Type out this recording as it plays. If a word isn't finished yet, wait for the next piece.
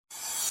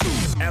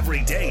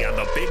every day on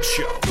The Big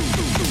Show.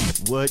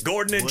 What?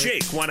 Gordon and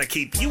Jake want to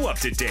keep you up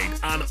to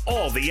date on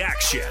all the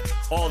action,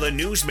 all the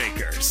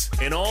newsmakers,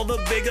 and all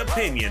the big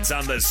opinions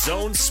on the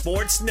Zone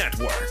Sports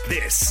Network.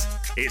 This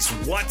is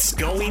What's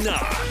Going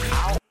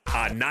On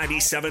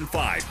 97.5,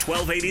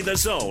 1280 The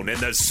Zone and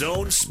the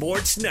Zone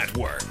Sports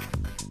Network.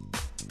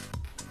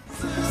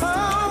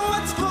 Oh,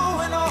 what's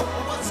going on?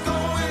 What's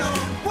going on?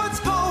 What's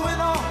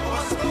going on?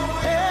 What's going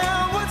on?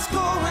 Yeah, what's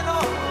going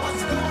on?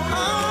 What's going on?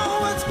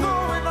 Oh, what's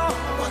going on?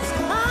 What's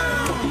going on?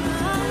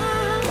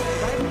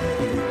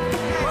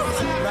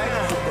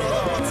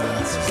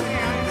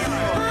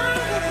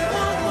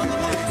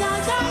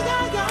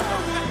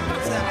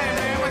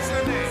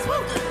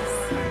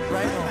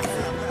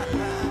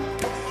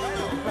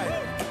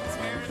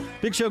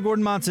 Big Show,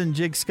 Gordon Monson,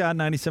 Jake Scott,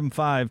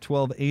 97.5,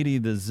 1280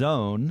 The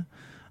Zone.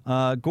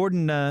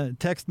 Gordon,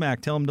 text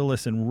Mac, tell him to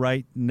listen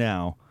right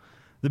now.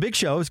 The Big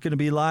Show is going to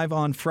be live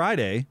on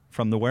Friday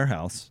from the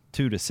warehouse,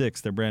 2 to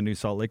 6, their brand new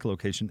Salt Lake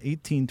location,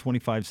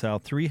 1825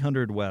 South,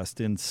 300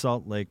 West in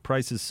Salt Lake.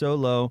 Price is so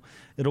low,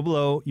 it'll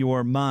blow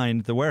your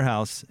mind. The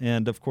warehouse,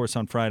 and of course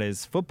on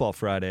Fridays, Football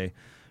Friday,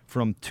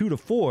 from 2 to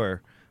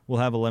 4, we'll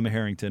have Alema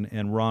Harrington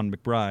and Ron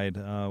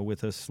McBride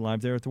with us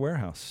live there at the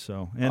warehouse.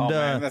 So, and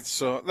man, that's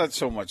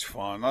so much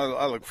fun.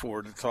 I look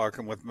forward to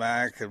talking with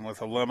Mac and with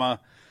Alema.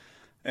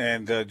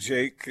 And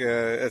Jake,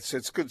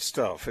 it's good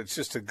stuff. It's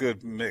just a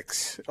good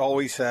mix. It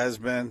always has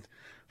been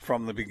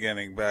from the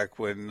beginning, back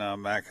when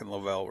Mac and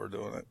Lavelle were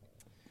doing it.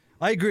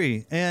 I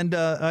agree. And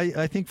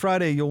I think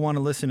Friday you'll want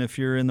to listen if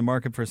you're in the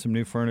market for some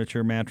new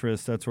furniture,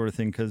 mattress, that sort of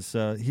thing, because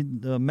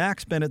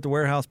Mac's been at the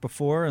warehouse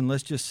before, and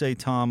let's just say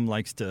Tom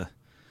likes to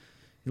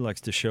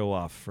show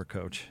off for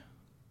Coach.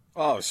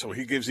 Oh, so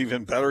he gives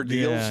even better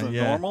deals than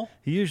normal?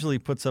 He usually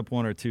puts up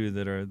one or two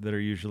that are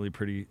usually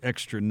pretty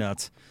extra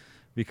nuts,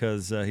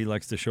 because he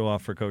likes to show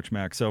off for Coach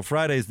Mac. So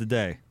Friday's the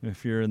day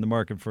if you're in the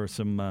market for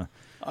some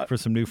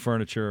new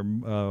furniture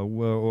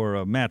or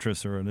a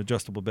mattress or an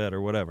adjustable bed or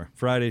whatever.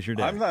 Friday's your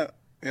day.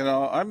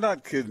 I'm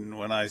not kidding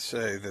when I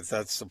say that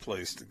that's the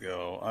place to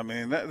go. I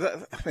mean,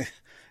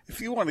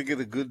 if you want to get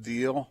a good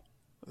deal,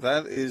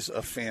 that is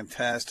a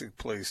fantastic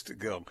place to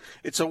go.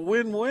 It's a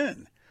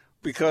win-win,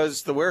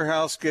 because the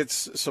warehouse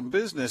gets some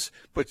business,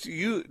 but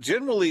you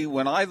generally,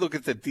 when I look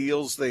at the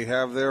deals they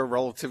have there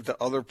relative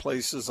to other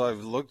places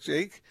I've looked,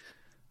 Jake,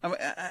 I mean,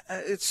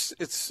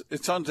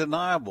 it's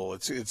undeniable.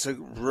 It's a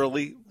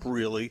really,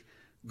 really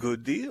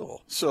good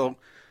deal. So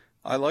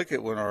I like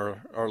it when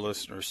our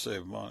listeners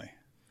save money.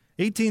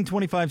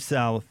 1825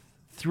 South,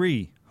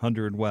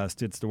 300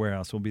 West. It's the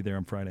warehouse. We'll be there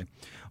on Friday.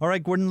 All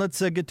right, Gordon,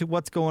 let's get to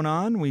what's going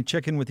on. We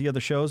check in with the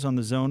other shows on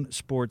the Zone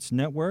Sports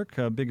Network.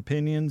 Big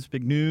opinions,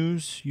 big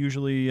news.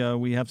 Usually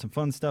we have some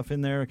fun stuff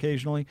in there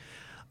occasionally.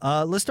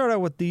 Let's start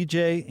out with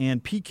DJ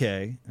and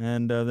PK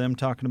and them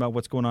talking about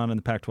what's going on in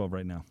the Pac-12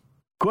 right now.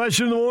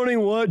 Question of the morning,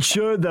 what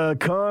should the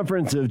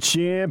Conference of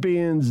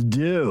Champions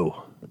do?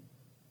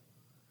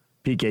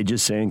 PK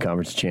just saying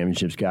Conference of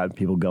Championships got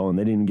people going.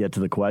 They didn't get to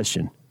the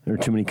question. There are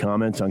too many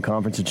comments on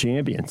Conference of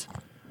Champions.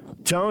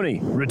 Tony,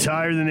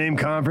 retire the name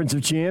Conference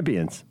of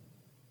Champions.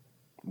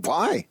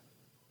 Why?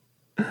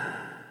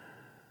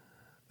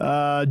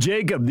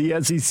 Jacob,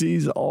 the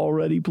SEC's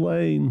already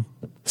playing.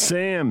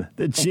 Sam,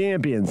 the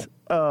champions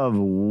of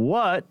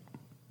what?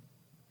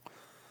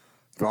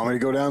 You want me to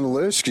go down the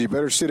list? Because you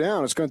better sit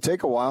down. It's going to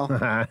take a while.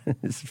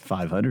 There's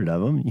 500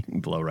 of them. You can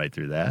blow right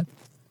through that.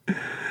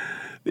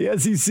 The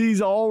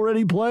SEC's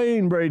already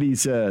playing, Brady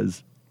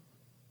says.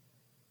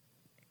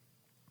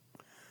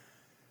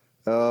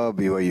 Oh,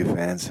 BYU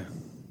fans.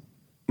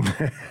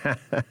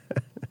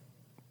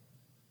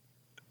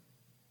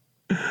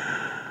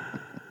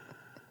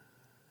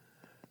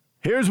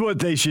 Here's what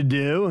they should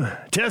do.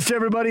 Test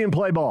everybody and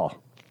play ball.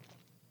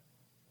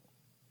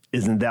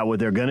 Isn't that what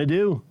they're going to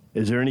do?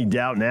 Is there any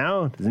doubt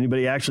now? Does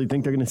anybody actually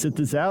think they're going to sit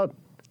this out?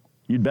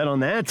 You'd bet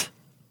on that?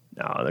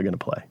 No, they're going to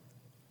play.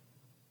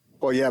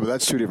 Well, yeah, but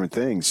that's two different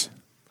things.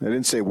 I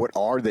didn't say what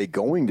are they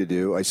going to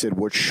do. I said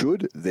what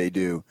should they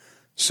do.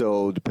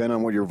 So depending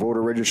on what your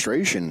voter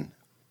registration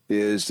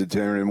is,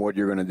 determining what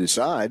you're going to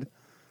decide.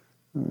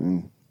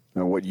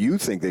 What you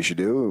think they should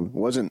do. It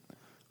wasn't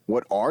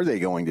what are they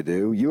going to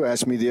do. You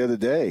asked me the other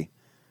day.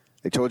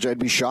 I told you I'd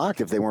be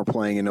shocked if they weren't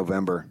playing in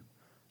November.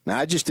 Now,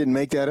 I just didn't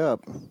make that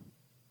up.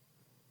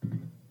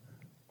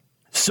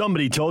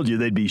 Somebody told you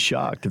they'd be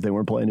shocked if they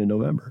weren't playing in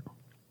November.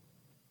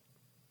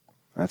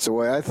 That's the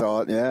way I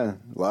thought, yeah.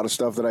 A lot of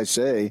stuff that I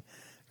say,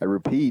 I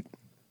repeat.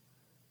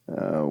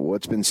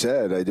 What's been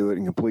said, I do it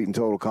in complete and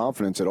total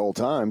confidence at all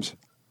times.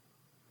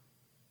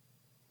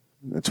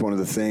 That's one of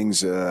the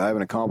things I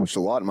haven't accomplished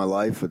a lot in my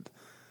life, but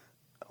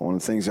one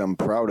of the things I'm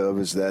proud of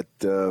is that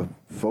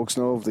folks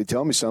know if they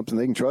tell me something,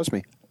 they can trust me.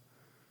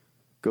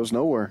 It goes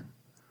nowhere.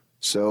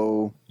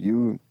 So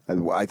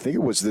I think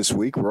it was this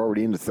week. We're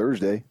already into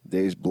Thursday.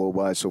 Days blow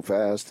by so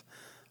fast.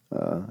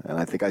 And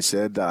I think I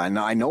said, I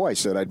know I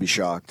said I'd be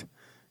shocked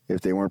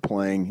if they weren't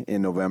playing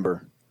in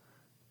November.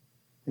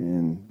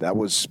 And that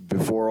was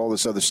before all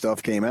this other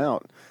stuff came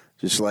out.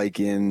 Just like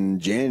in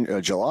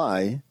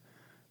July,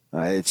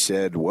 I had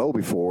said well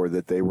before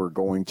that they were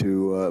going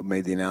to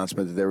made the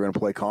announcement that they were going to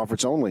play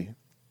conference only.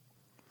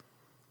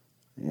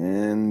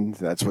 And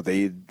that's what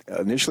they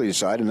initially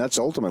decided, and that's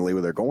ultimately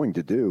what they're going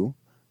to do.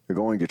 They're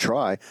going to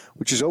try,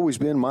 which has always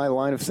been my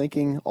line of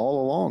thinking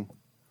all along.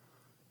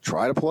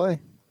 Try to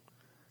play.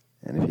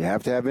 And if you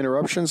have to have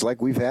interruptions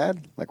like we've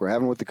had, like we're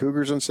having with the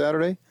Cougars on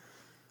Saturday,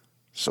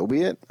 so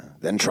be it.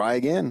 Then try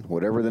again,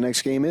 whatever the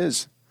next game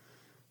is.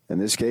 In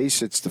this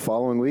case, it's the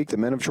following week, the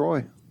Men of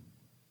Troy.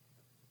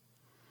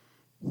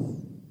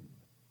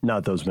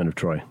 Not those Men of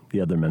Troy,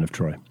 the other Men of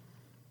Troy.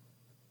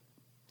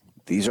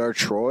 These are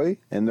Troy,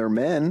 and they're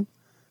men,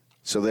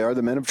 so they are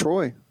the Men of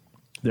Troy.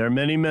 There are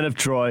many Men of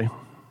Troy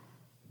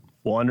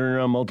wandering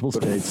around multiple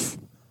states.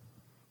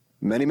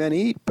 Many men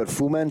eat, but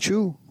Fu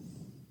Manchu.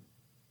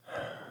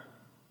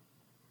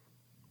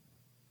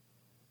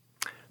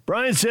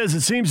 Brian says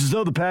it seems as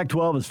though the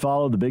Pac-12 has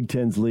followed the Big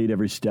Ten's lead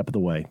every step of the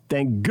way.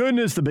 Thank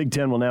goodness the Big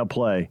Ten will now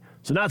play.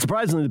 So not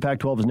surprisingly, the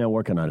Pac-12 is now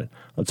working on it.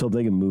 Let's hope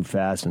they can move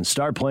fast and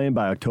start playing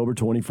by October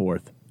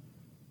 24th.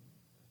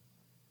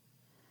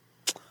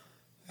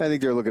 I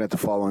think they're looking at the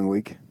following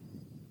week.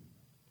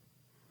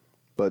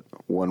 But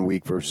 1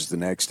 week versus the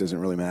next doesn't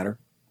really matter.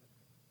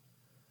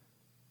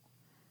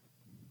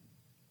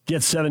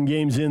 Get 7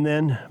 games in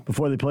then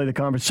before they play the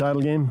conference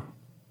title game?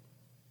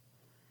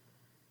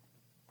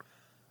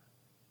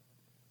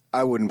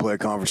 I wouldn't play a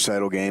conference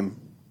title game.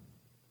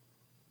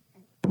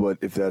 But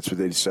if that's what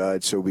they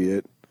decide, so be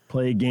it.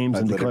 Play games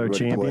and declare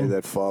champion? Play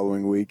that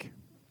following week.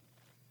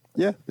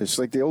 Yeah, it's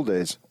like the old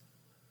days.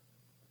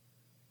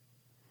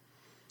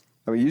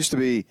 I mean, it used to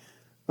be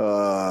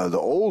the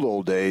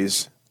old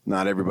days,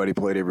 not everybody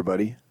played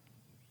everybody.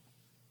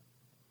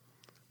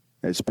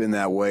 It's been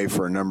that way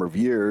for a number of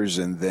years,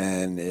 and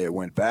then it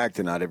went back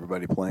to not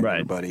everybody playing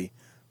everybody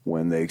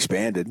when they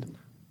expanded.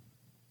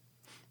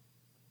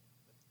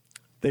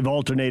 They've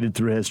alternated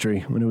through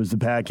history. When it was the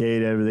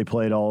Pac-8, they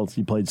played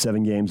you played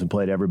 7 games and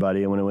played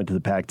everybody. And when it went to the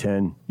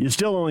Pac-10, you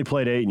still only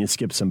played 8 and you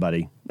skipped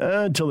somebody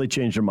until they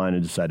changed their mind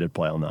and decided to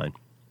play all 9.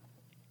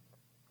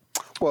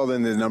 Well,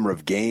 then the number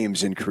of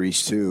games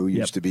increased, too. It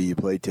used to be you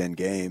played 10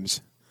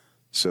 games,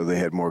 so they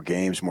had more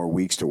games, more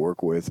weeks to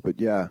work with.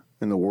 But, yeah,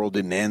 and the world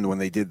didn't end when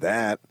they did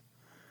that.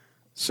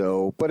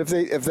 So, but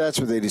if that's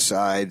what they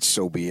decide,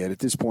 so be it. At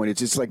this point, it's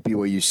just like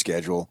BYU's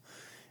schedule.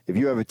 If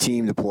you have a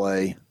team to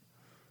play,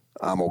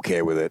 I'm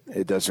okay with it.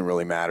 It doesn't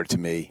really matter to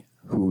me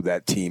who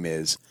that team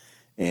is.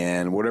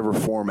 And whatever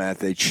format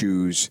they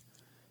choose,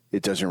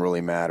 it doesn't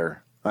really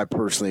matter. I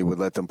personally would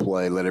let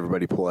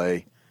everybody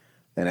play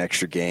an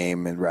extra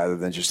game, and rather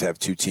than just have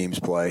 2 teams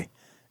play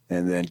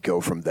and then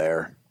go from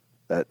there.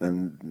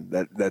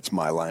 That's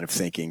my line of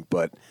thinking.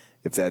 But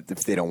if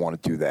they don't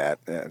want to do that,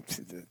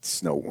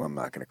 I'm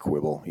not going to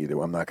quibble either.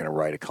 I'm not going to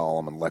write a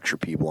column and lecture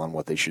people on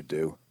what they should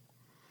do.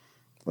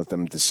 Let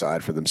them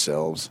decide for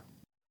themselves.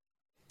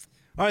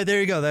 All right,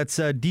 there you go. That's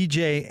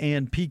DJ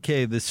and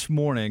PK this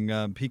morning.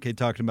 PK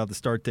talking about the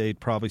start date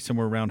probably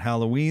somewhere around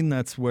Halloween.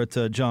 That's what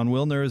John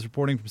Wilner is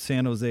reporting from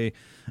San Jose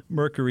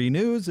Mercury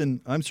News.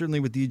 And I'm certainly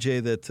with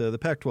DJ that the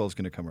Pac-12 is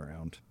going to come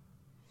around.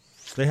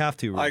 They have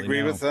to, really. I agree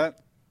now. with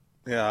that.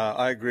 Yeah,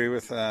 I agree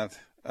with that.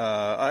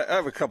 I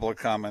have a couple of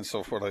comments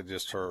off what I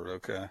just heard,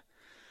 okay?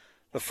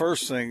 The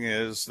first thing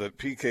is that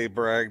PK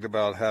bragged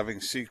about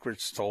having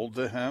secrets told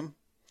to him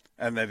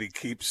and that he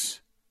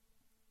keeps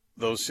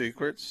those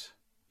secrets.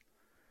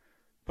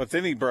 But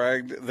then he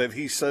bragged that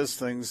he says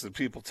things that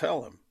people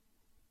tell him.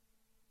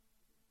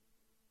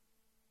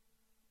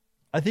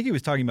 I think he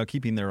was talking about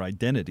keeping their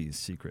identities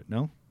secret,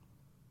 no?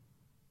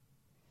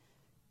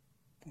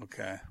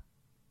 Okay.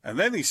 And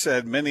then he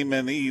said, many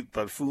men eat,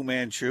 but Fu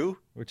Manchu.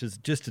 Which is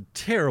just a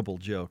terrible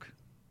joke.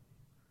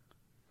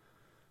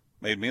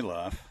 Made me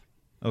laugh.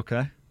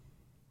 Okay.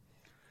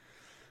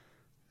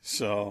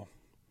 So,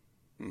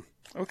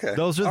 okay.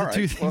 Those are All the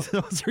two right. things.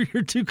 Well, those are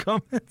your 2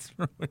 comments.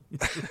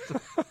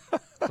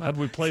 Glad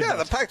we played yeah,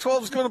 that. the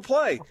Pac-12 is going to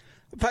play.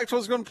 The Pac-12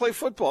 is going to play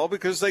football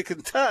because they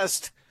can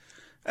test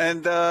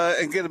and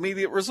get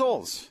immediate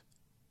results.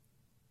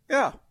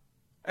 Yeah.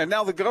 And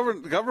now the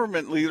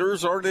government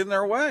leaders aren't in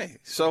their way.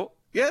 So,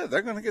 yeah,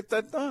 they're going to get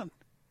that done.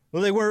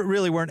 Well, they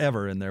weren't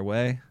ever in their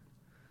way.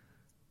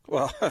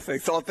 Well, they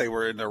thought they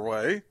were in their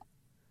way.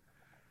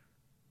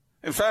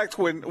 In fact,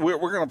 when we're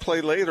going to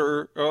play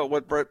later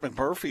what Brett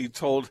McMurphy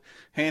told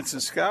Hanson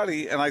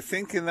Scotty, and I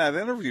think in that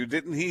interview,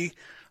 didn't he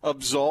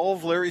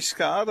absolve Larry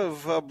Scott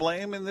of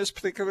blame in this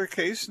particular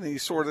case? And he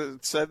sort of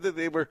said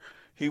that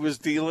he was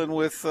dealing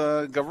with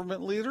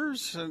government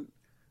leaders, and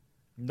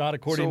not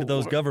according to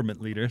those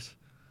government leaders.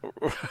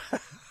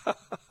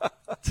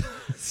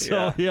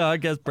 So yeah, I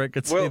guess Brett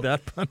could say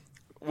that. But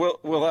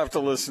we'll have to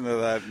listen to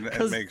that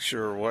and make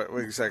sure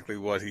exactly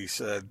what he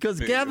said. Because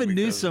Gavin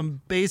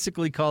Newsom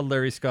basically called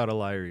Larry Scott a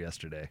liar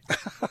yesterday.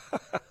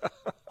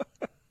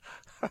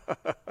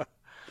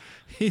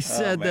 He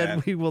said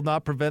that we will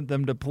not prevent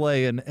them to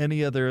play, and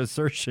any other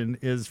assertion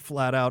is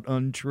flat out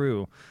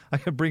untrue. I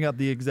could bring up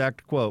the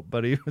exact quote,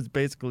 but he was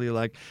basically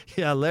like,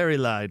 yeah, Larry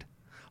lied.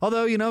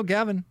 Although,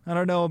 Gavin, I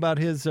don't know about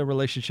his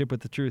relationship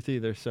with the truth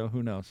either, so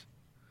who knows?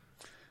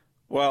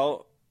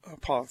 Well, a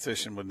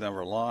politician would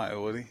never lie,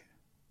 would he?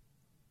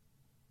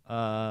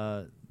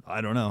 I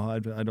don't know. I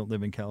don't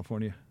live in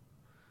California.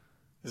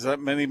 Is that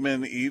many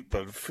men eat,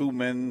 but few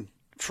men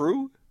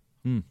true?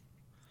 Who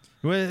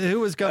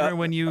was governor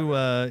when you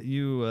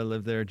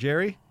lived there?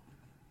 Jerry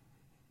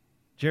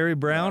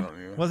Brown?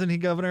 Wasn't he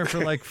governor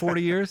for like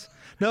 40 years?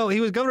 No,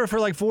 he was governor for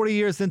like 40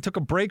 years, then took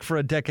a break for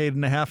a decade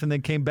and a half, and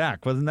then came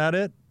back. Wasn't that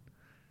it?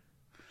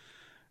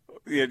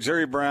 Yeah,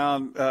 Jerry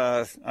Brown.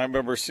 I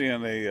remember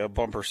seeing a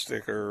bumper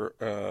sticker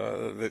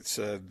that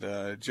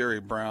said, Jerry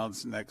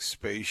Brown's next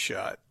space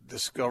shot,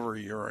 discover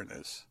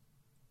Uranus.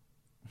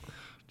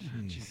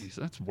 Jeez,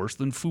 that's worse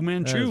than Fu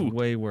Manchu. That is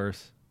way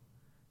worse.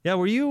 Yeah,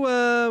 were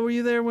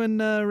you there when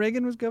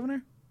Reagan was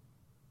governor?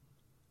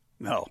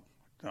 No,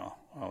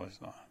 I was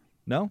not.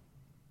 No?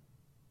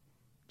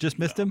 Just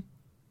missed him?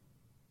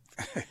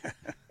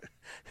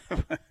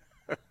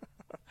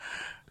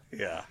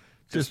 Yeah.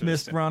 Just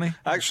missed him. Ronnie?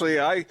 Actually,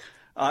 I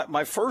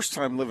my first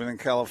time living in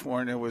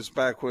California was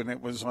back when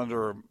it was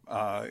under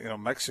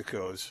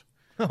Mexico's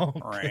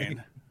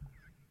reign.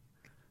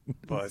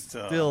 But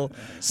still,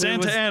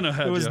 Santa Ana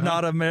had it was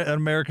not an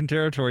American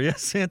territory.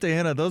 Yes, Santa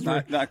Ana. Those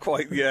were not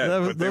quite yet,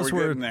 but they were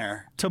getting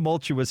there.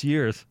 Tumultuous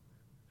years.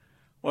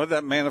 Well,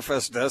 that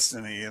manifest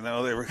destiny,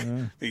 they were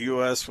the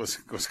U.S.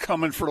 was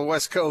coming for the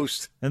West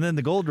Coast, and then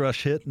the gold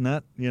rush hit, and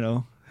that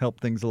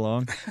helped things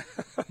along.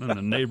 And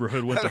the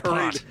neighborhood went to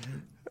pot.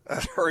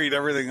 That hurried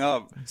everything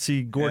up.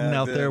 See Gordon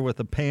out there with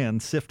a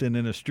pan sifting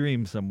in a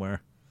stream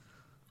somewhere.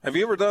 Have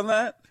you ever done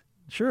that?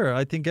 Sure,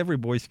 I think every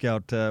Boy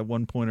Scout at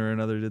one point or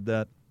another did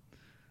that.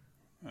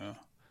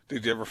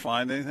 Did you ever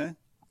find anything?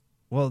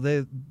 Well,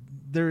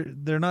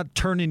 they're not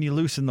turning you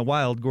loose in the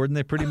wild, Gordon.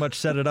 They pretty much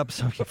set it up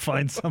so you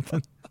find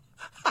something.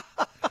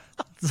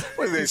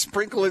 What, are they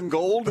sprinkling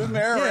gold in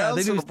there? Yeah,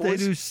 they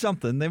do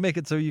something. They make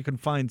it so you can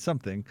find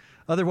something.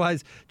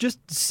 Otherwise, just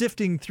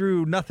sifting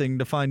through nothing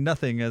to find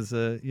nothing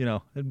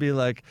it'd be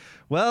like,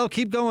 well,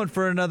 keep going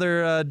for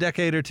another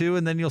decade or two,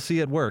 and then you'll see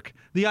it work.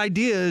 The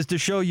idea is to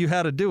show you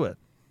how to do it.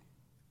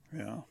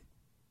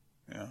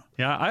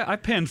 Yeah, I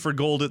panned for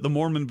gold at the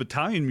Mormon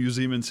Battalion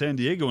Museum in San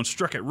Diego and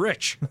struck it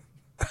rich.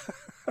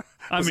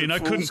 I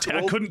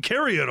couldn't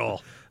carry it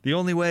all. The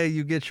only way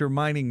you get your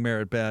mining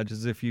merit badge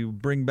is if you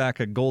bring back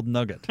a gold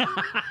nugget.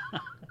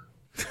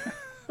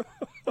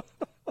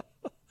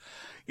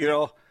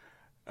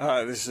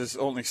 This is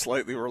only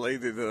slightly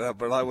related to that,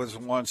 but I was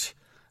once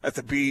at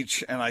the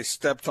beach and I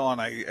stepped on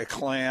a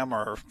clam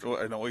or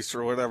an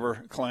oyster or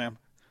whatever, clam.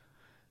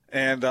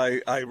 And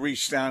I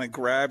reached down and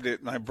grabbed it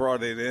and I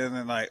brought it in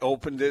and I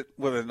opened it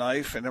with a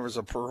knife and there was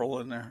a pearl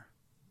in there.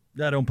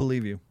 I don't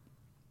believe you.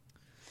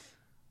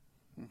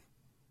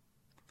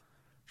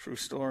 True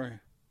story.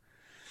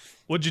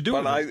 What'd you do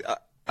with it?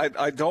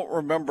 I don't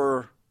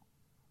remember.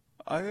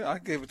 I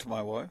gave it to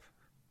my wife.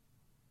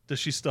 Does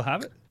she still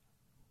have it?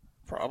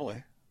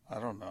 Probably. I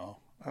don't know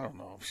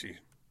if she.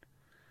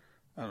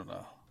 I don't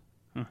know.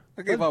 Huh.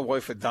 I gave my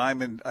wife a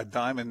diamond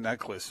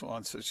necklace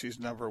once that she's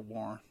never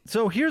worn.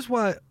 So here's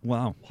why.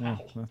 Wow,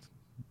 that's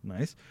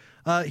nice.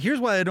 Here's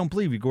why I don't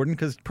believe you, Gordon,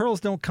 because pearls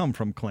don't come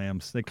from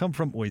clams; they come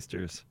from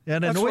oysters.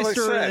 And that's an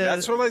oyster.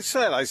 That's what I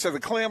said. I said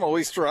the clam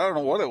oyster. I don't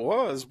know what it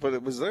was, but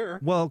it was there.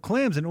 Well,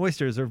 clams and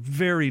oysters are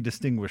very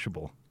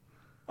distinguishable.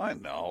 I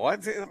know.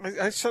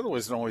 I said it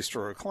was an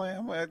oyster or a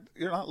clam.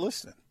 You're not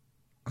listening.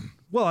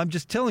 Well, I'm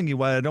just telling you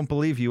why I don't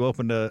believe you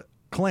opened a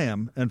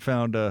clam and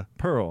found a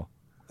pearl.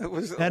 It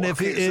was, and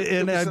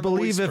I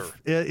believe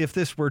if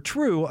this were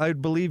true,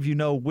 I'd believe you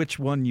know which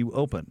one you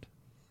opened.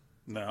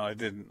 No, I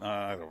didn't.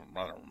 I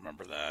don't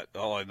remember that.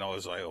 All I know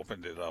is I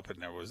opened it up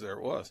and there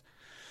it was.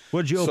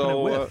 What'd you open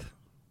it with?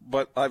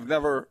 But I've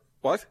never.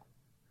 What?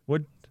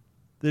 What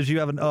did you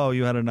have?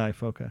 You had a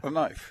knife. Okay. A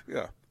knife.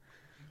 Yeah.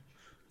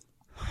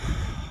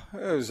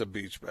 It was a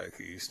beach back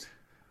east.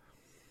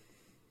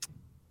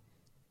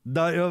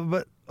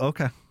 But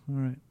okay, all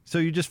right. So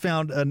you just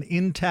found an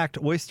intact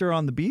oyster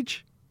on the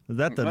beach?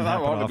 That doesn't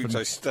happen on the often. beach.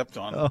 I stepped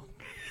on it. Oh,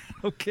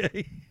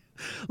 okay.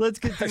 Let's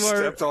get to I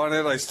stepped on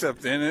it. I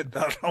stepped in it.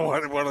 I don't know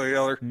one or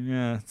the other.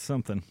 Yeah,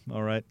 something.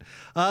 All right.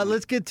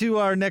 Let's get to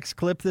our next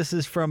clip. This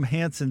is from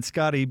Hans and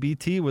Scotty.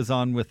 BT was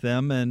on with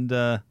them, and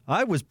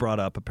I was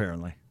brought up,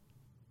 apparently.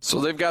 So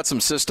they've got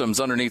some systems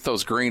underneath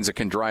those greens that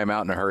can dry them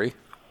out in a hurry?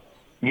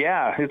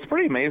 Yeah, it's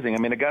pretty amazing. I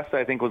mean, Augusta,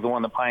 I think, was the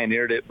one that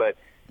pioneered it, but,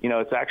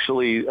 it's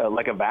actually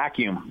like a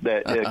vacuum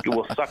that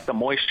will suck the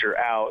moisture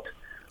out.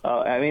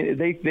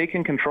 They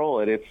can control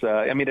it. It's,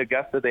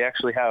 Augusta, they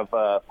actually have,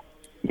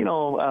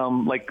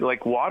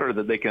 like water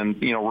that they can,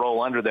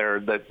 roll under there,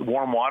 that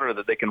warm water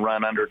that they can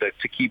run under to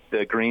keep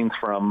the greens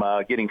from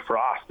getting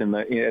frost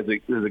as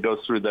it goes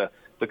through the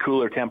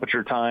cooler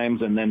temperature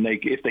times. And then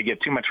if they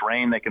get too much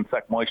rain, they can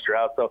suck moisture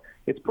out. So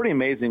it's pretty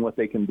amazing what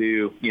they can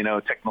do,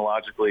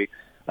 technologically.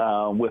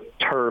 With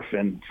turf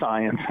and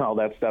science and all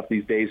that stuff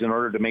these days in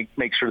order to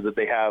make sure that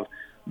they have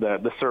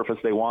the surface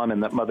they want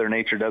and that Mother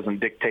Nature doesn't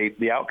dictate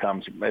the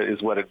outcomes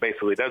is what it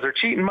basically does. They're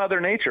cheating Mother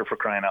Nature, for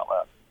crying out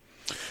loud.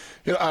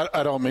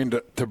 I don't mean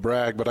to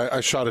brag, but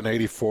I shot an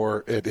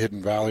 84 at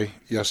Hidden Valley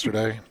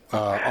yesterday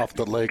off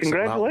the lakes.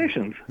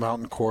 Congratulations.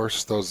 Mountain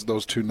course, those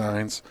 2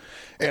 9s.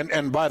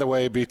 And by the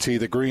way, BT,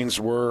 the greens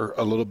were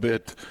a little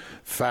bit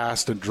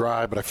fast and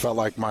dry, but I felt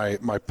like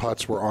my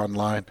putts were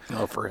online.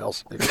 Oh, for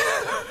hell's sake.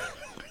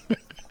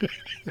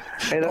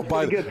 Hey, that's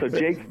pretty good. So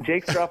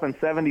Jake's dropping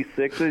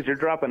 76s. You're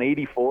dropping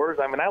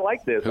 84s. I mean, I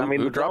like this.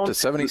 Who dropped to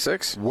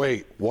 76?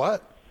 Wait,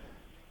 what?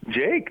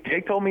 Jake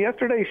told me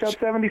yesterday he shot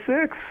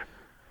 76.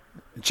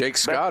 Jake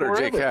Scott or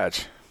Jake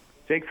Hatch?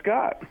 Jake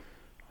Scott.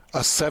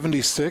 A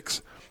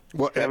 76?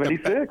 What,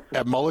 76.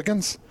 At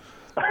Mulligan's?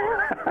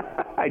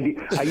 I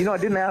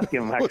didn't ask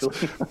him,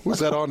 actually. Was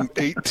that on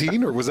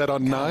 18 or was that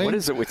on 9? What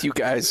is it with you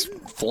guys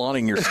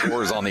flaunting your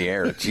scores on the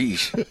air?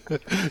 Jeez.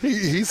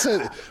 He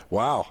said,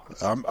 wow,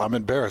 I'm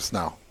embarrassed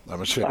now.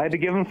 I'm ashamed. I had to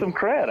give him some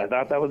credit. I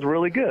thought that was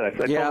really good. I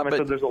said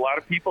there's a lot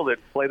of people that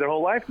play their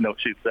whole life and don't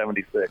shoot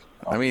 76.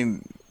 I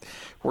mean,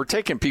 we're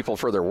taking people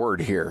for their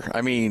word here.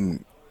 I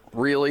mean,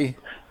 really?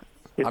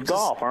 It's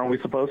golf, aren't we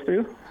supposed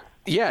to?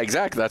 Yeah,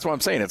 exactly. That's what I'm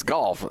saying. It's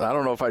golf. I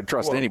don't know if I'd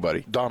trust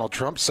anybody. Donald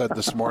Trump said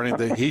this morning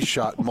that he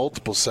shot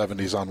multiple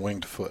 70s on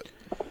winged foot.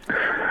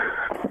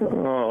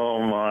 Oh,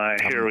 my.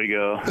 Here we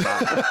go.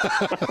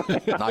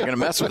 Not going to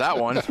mess with that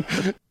one.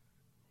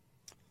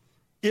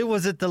 It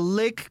was at the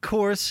lake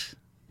course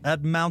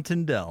at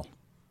Mountain Dell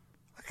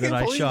that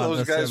I shot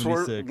those a guys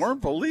 76. weren't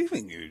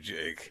believing you,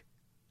 Jake.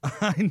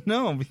 I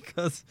know,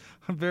 because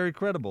I'm very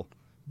credible.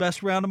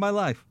 Best round of my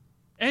life.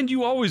 And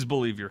you always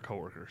believe your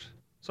coworkers.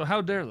 So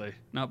how dare they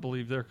not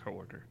believe their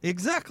coworker?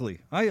 Exactly.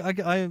 I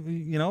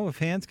if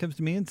Hans comes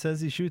to me and says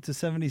he shoots a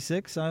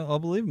 76, I'll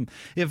believe him.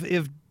 If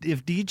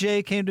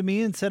DJ came to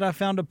me and said I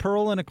found a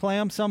pearl in a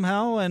clam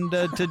somehow, and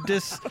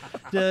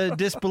to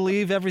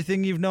disbelieve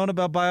everything you've known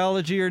about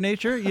biology or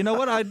nature, you know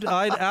what?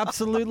 I'd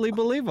absolutely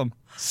believe him.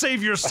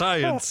 Save your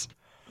science.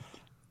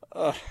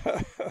 Yeah,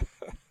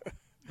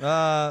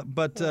 I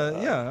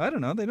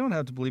don't know. They don't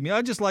have to believe me.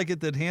 I just like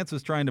it that Hans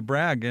was trying to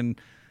brag and.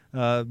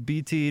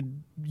 BT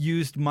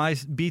used my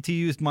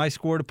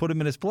score to put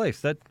him in his place.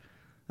 That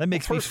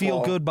makes me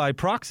feel good by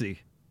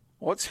proxy.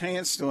 What's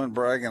Hans doing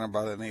bragging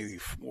about an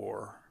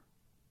 84?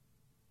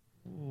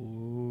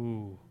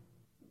 Ooh,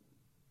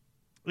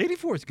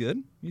 84 is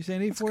good. You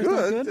saying 84 is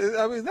good. not good?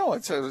 I mean, no,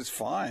 it's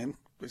fine.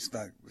 It's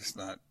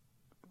not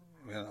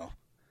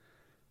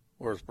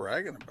worth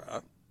bragging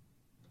about.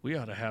 We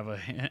ought to have a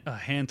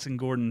Hanson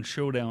Gordon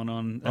showdown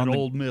on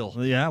Old Mill.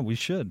 Yeah, we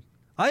should.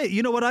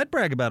 You know what? I'd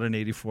brag about an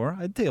 84.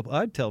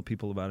 I'd tell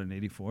people about an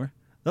 84.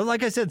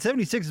 Like I said,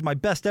 76 is my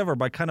best ever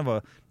by kind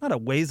of not a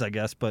ways, I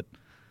guess, but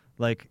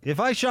like if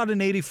I shot an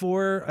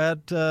 84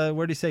 at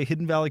where do you say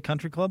Hidden Valley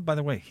Country Club? By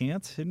the way,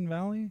 Hans Hidden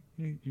Valley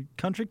you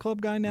country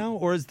club guy now,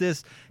 or is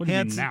this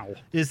Hans now?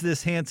 Is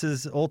this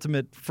Hans's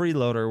ultimate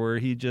freeloader where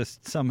he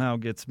just somehow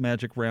gets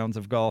magic rounds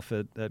of golf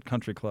at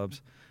country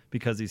clubs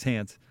because he's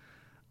Hans?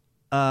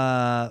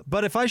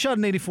 But if I shot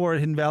an 84 at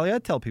Hidden Valley,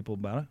 I'd tell people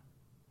about it.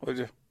 Would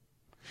you?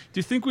 Do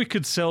you think we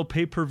could sell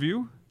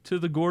pay-per-view to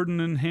the Gordon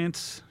and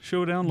Hans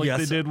showdown like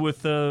they did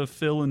with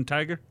Phil and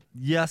Tiger?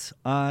 Yes,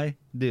 I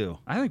do.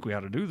 I think we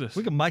ought to do this.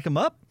 We can mic him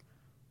up.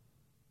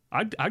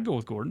 I'd go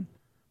with Gordon.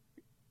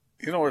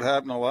 You know what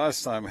happened the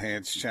last time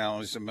Hans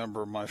challenged a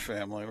member of my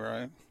family,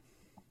 right?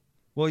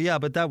 Well, yeah,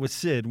 but that was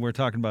Sid. We're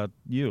talking about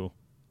you.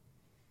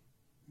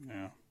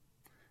 Yeah.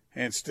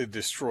 Hans did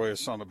destroy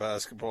us on the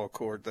basketball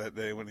court that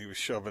day when he was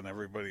shoving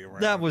everybody around.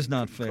 That was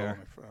not fair.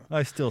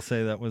 I still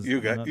say that was you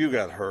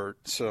got hurt.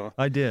 So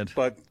I did.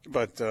 But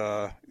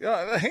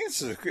yeah, Hans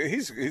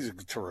he's a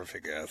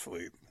terrific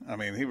athlete. I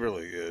mean, he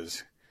really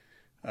is.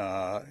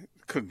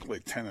 Couldn't play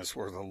tennis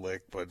worth a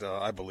lick, but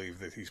I believe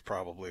that he's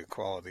probably a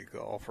quality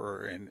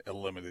golfer in a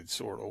limited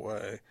sort of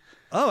way.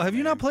 Oh, have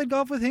you not played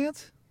golf with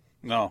Hans?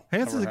 No,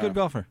 Hans is a good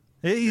golfer.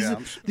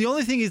 The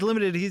only thing he's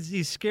limited.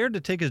 He's scared to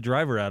take his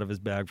driver out of his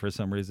bag for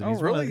some reason. Oh,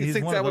 really? You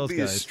think that would be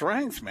his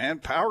strength, man?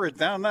 Power it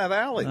down that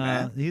alley,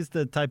 man. He's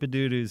the type of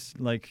dude who's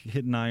like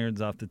hitting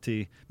irons off the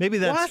tee. Maybe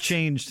that's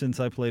changed since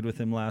I played with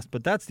him last,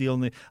 but that's the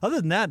only. Other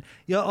than that,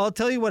 I'll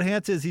tell you what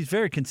Hans is. He's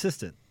very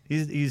consistent.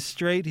 He's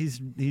straight.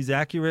 He's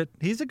accurate.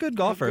 He's a good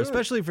golfer,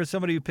 especially for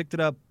somebody who picked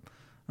it up.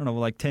 I don't know,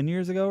 like 10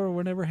 years ago or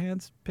whenever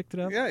Hans picked it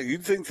up? Yeah,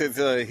 you'd think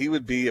that he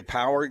would be a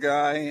power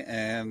guy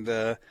and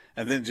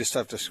then just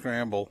have to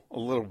scramble a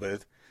little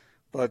bit.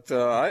 But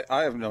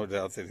I have no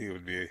doubt that he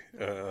would be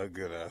a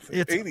good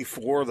athlete.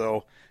 84,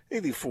 though.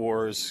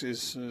 84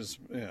 is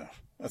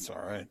that's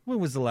all right. When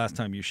was the last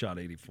time you shot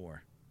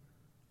 84?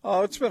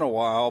 Oh, it's been a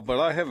while, but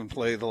I haven't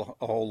played a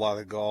whole lot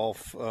of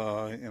golf,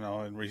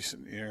 in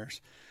recent years.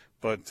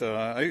 But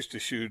I used to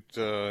shoot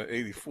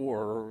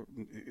 84,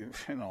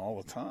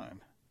 all the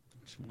time.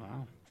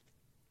 Wow.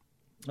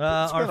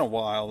 It's been a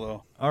while,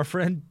 though. Our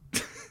friend,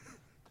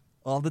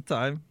 all the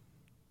time?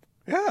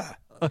 Yeah.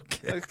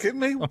 Okay. Are you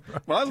kidding me? Right.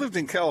 When I lived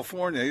in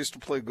California, I used to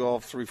play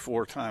golf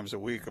 3-4 times a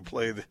week. I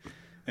played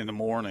in the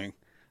morning.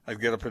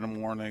 I'd get up in the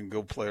morning,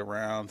 go play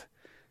around,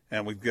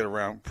 and we'd get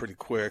around pretty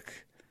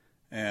quick.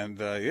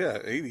 And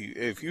 80.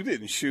 If you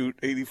didn't shoot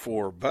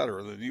 84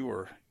 better, then you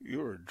were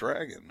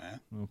dragging,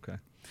 man. Okay.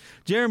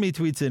 Jeremy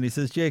tweets in. He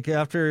says, Jake,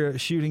 after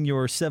shooting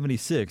your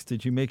 76,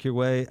 did you make your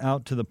way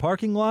out to the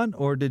parking lot,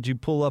 or did you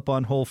pull up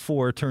on hole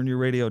 4, turn your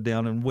radio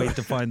down, and wait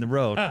to find the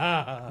road?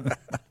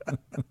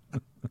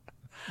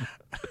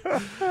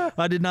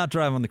 I did not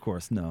drive on the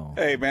course, no.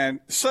 Hey, man,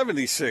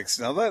 76.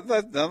 Now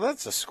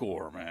that's a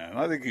score, man.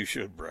 I think you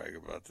should brag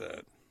about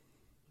that.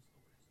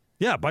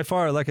 Yeah, by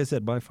far, like I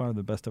said, by far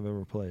the best I've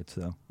ever played.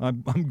 So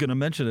I'm going to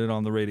mention it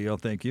on the radio.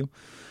 Thank you.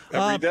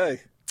 Every day.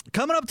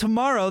 Coming up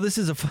tomorrow, this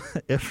is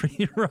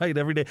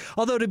every day.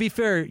 Although, to be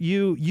fair,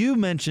 you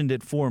mentioned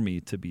it for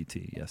me to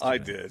BT yesterday.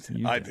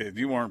 I did.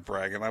 You weren't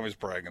bragging. I was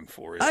bragging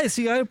for you. I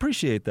see. I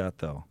appreciate that,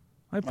 though.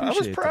 I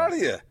was proud of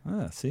you.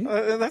 See,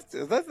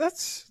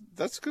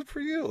 that's good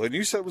for you. And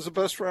you said it was the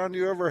best round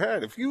you ever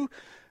had. If you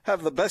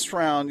have the best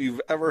round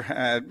you've ever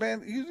had,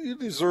 man, you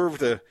deserve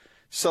to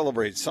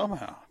celebrate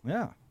somehow.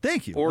 Yeah.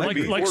 Thank you. Or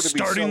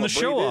starting the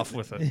show off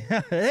with it.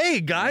 Yeah. Hey,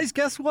 guys,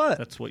 guess what?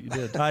 That's what you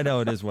did. I know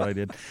it is what I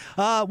did.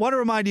 Want to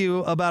remind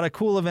you about a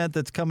cool event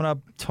that's coming up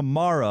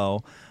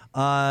tomorrow.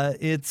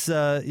 It's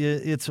I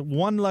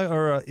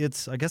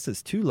guess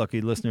it's 2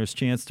 lucky listeners'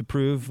 chance to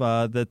prove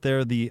that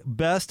they're the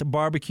best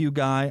barbecue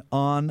guy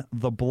on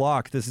the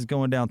block. This is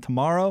going down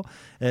tomorrow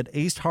at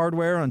Ace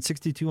Hardware on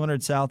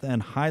 6200 South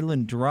and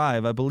Highland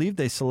Drive. I believe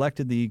they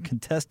selected the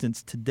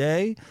contestants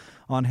today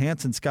on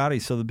Hanson Scotty,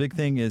 so the big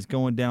thing is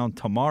going down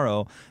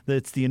tomorrow.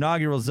 It's the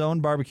inaugural Zone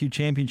Barbecue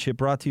Championship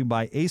brought to you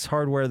by Ace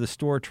Hardware, the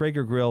store,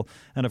 Traeger Grill,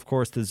 and of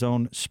course the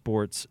Zone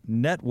Sports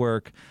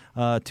Network.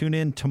 Tune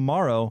in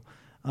tomorrow.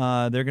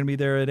 They're going to be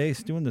there at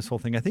Ace doing this whole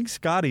thing. I think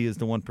Scotty is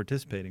the one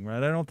participating,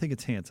 right? I don't think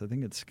it's Hans. I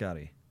think it's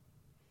Scotty,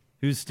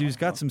 who's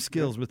got some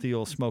skills with the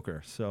old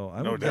smoker. So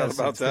I no would doubt guess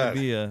about it's that. going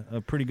to be a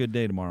pretty good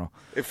day tomorrow.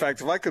 In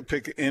fact, if I could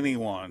pick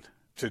anyone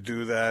to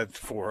do that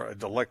for a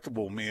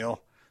delectable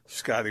meal,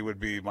 Scotty would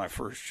be my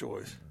first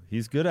choice.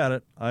 He's good at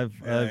it. I've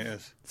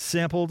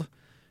sampled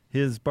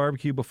his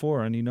barbecue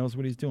before, and he knows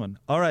what he's doing.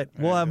 All right,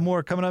 we'll have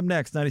more coming up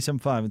next.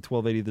 97.5 and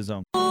 1280 The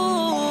Zone.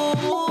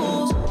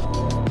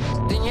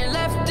 Then you're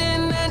left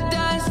in the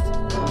dust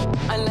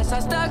unless I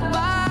stuck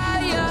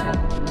by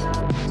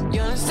you.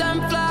 You're a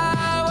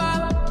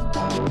sunflower.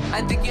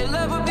 I think your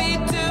love would be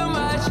too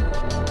much,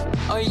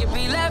 or you'd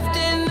be left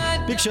in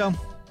the Big Show.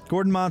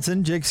 Gordon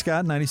Monson, Jake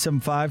Scott,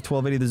 97.5,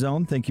 1280 The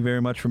Zone. Thank you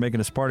very much for making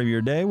us part of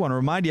your day. Want to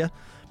remind you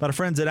about our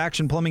friends at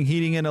Action Plumbing,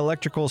 Heating, and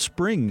Electrical.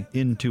 Spring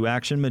into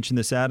action. Mention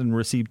this ad and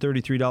receive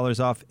 $33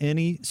 off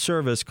any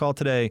service. Call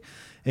today,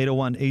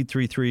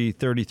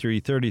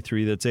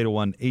 801-833-3333. That's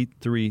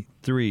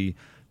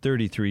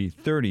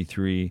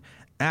 801-833-3333.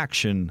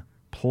 Action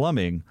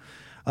Plumbing.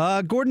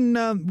 Gordon,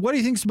 what do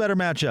you think is a better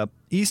matchup?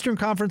 Eastern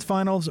Conference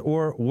Finals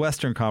or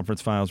Western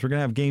Conference Finals? We're going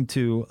to have Game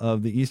 2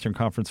 of the Eastern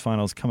Conference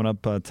Finals coming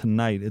up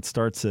tonight. It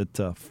starts at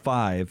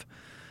 5.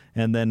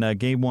 And then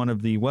Game 1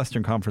 of the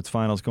Western Conference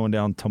Finals going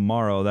down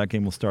tomorrow. That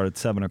game will start at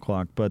 7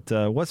 o'clock. But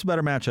what's a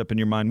better matchup in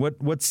your mind?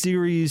 What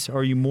series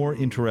are you more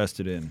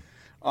interested in?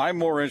 I'm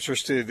more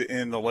interested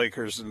in the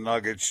Lakers and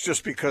Nuggets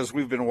just because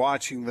we've been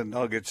watching the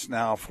Nuggets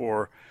now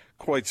for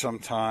quite some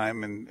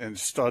time and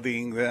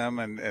studying them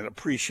and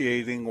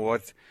appreciating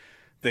what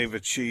they've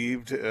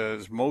achieved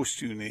as most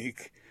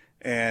unique.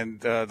 And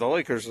the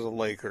Lakers are the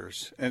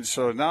Lakers. And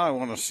so now I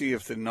want to see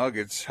if the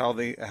Nuggets, how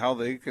they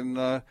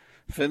can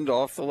fend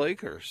off the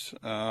Lakers.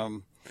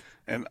 And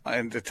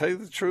to tell you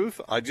the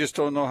truth, I just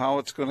don't know how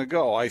it's going to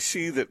go. I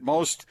see that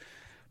most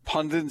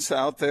pundits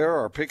out there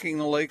are picking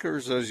the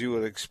Lakers, as you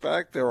would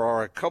expect. There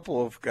are a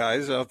couple of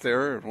guys out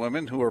there and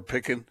women who are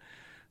picking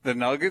the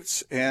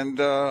Nuggets. And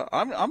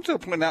I'm to the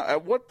point now,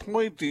 at what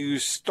point do you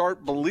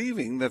start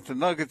believing that the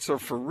Nuggets are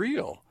for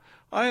real?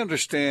 I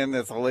understand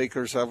that the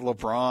Lakers have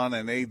LeBron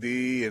and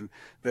AD and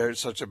they're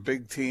such a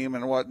big team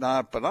and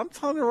whatnot, but I'm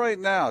telling you right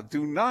now,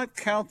 do not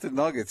count the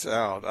Nuggets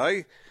out.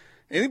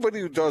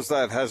 Anybody who does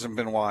that hasn't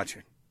been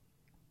watching.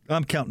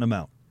 I'm counting them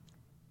out.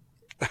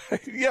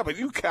 Yeah, but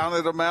you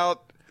counted them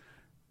out.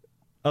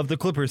 Of the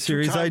Clippers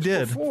series, I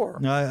did.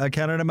 I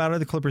counted them out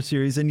of the Clippers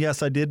series, and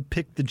yes, I did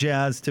pick the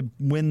Jazz to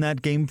win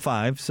that Game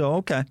 5, so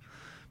okay.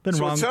 Been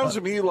wrong. It sounds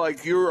to me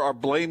like you are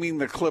blaming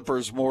the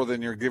Clippers more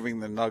than you're giving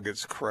the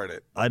Nuggets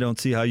credit. I don't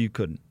see how you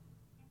couldn't.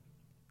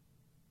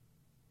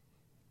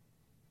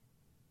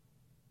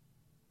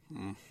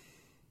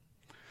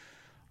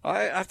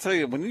 I tell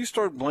you, when you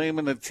start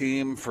blaming a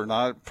team for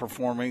not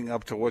performing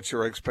up to what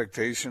your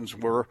expectations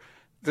were,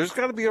 there's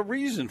got to be a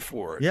reason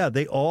for it. Yeah,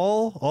 they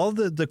all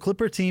the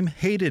Clipper team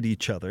hated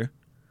each other,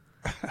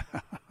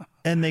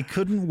 and they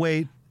couldn't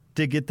wait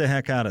to get the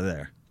heck out of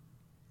there.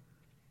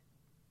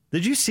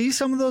 Did you see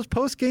some of those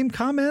post-game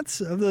comments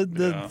of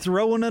the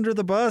throwing under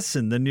the bus,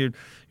 and then you're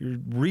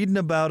reading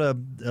about a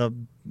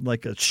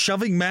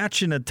shoving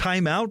match in a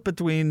timeout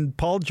between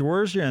Paul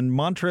George and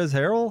Montrezl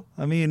Harrell?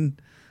 I mean,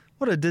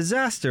 what a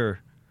disaster!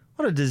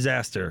 What a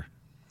disaster!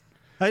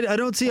 I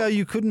don't see how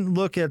you couldn't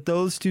look at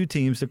those two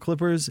teams, the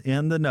Clippers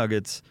and the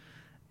Nuggets,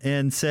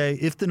 and say,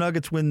 if the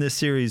Nuggets win this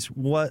series,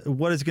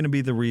 what is going to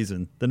be the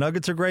reason? The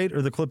Nuggets are great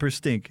or the Clippers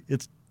stink?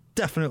 It's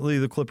definitely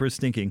the Clippers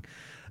stinking.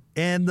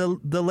 And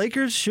the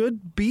Lakers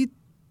should beat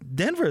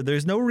Denver.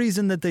 There's no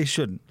reason that they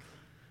shouldn't.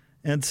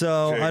 And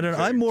so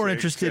I'm more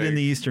interested in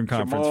the Eastern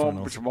Conference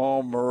Finals.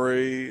 Jamal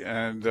Murray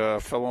and a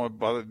fellow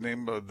by the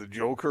name of the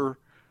Joker.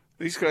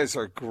 These guys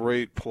are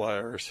great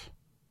players,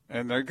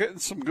 and they're getting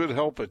some good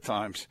help at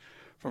times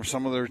from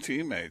some of their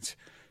teammates.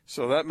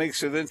 So that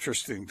makes it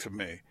interesting to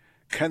me.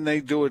 Can they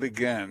do it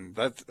again?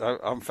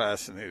 I'm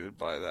fascinated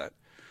by that.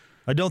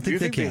 I don't think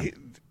they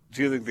can.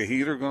 Do you think the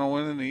Heat are going to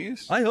win in the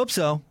East? I hope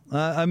so.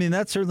 I mean,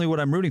 that's certainly what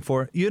I'm rooting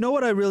for. You know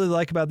what I really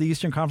like about the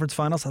Eastern Conference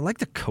Finals? I like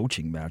the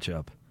coaching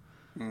matchup.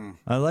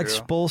 I like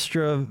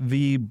Spoelstra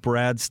v.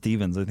 Brad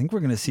Stevens. I think we're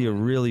going to see a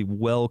really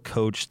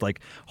well-coached,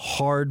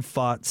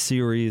 hard-fought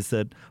series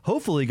that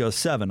hopefully goes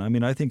 7. I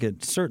mean, I think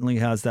it certainly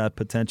has that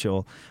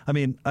potential. I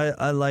mean,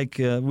 I like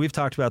we've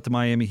talked about the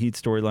Miami Heat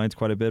storylines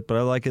quite a bit, but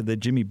I like it that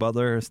Jimmy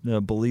Butler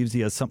believes he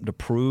has something to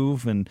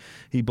prove, and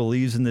he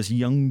believes in this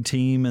young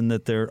team and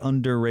that they're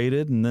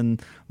underrated. And then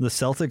the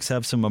Celtics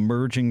have some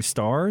emerging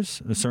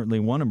stars, certainly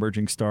one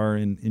emerging star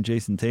in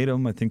Jason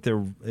Tatum. I think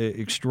they're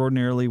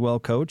extraordinarily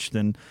well-coached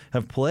and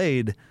have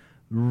played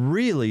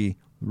really,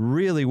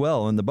 really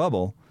well in the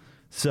bubble.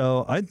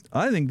 So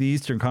I think the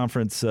Eastern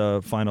Conference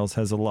Finals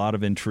has a lot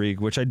of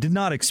intrigue, which I did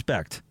not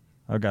expect,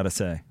 I've got to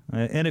say.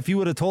 And if you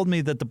would have told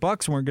me that the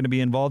Bucks weren't going to be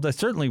involved, I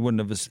certainly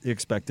wouldn't have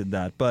expected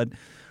that. But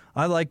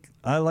I like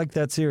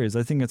that series.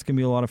 I think it's going to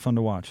be a lot of fun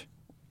to watch.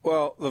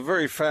 Well, the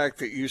very fact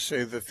that you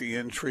say that the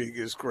intrigue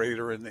is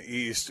greater in the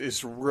East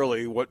is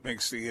really what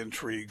makes the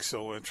intrigue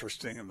so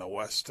interesting in the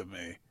West to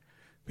me.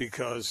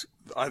 Because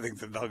I think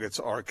the Nuggets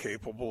are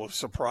capable of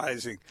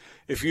surprising.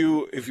 If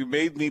you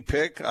made me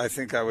pick, I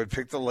think I would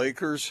pick the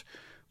Lakers.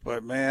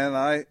 But man,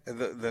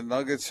 the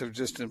Nuggets have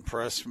just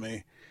impressed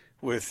me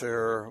with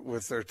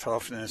their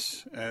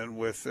toughness and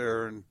with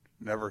their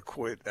never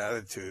quit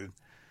attitude.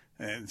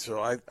 And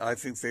so I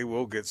think they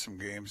will get some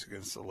games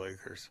against the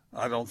Lakers.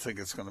 I don't think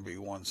it's going to be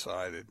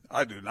one-sided.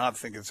 I do not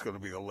think it's going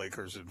to be the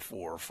Lakers in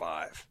 4 or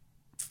 5.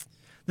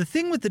 The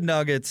thing with the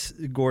Nuggets,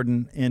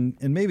 Gordon, and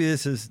maybe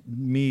this is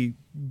me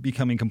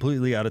becoming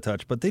completely out of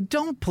touch, but they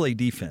don't play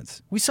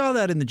defense. We saw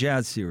that in the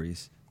Jazz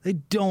series. They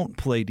don't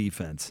play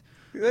defense.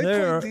 They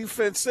play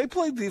defense. They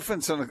play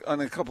defense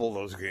on a couple of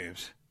those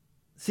games.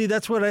 See,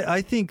 that's what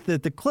I think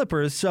that the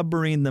Clippers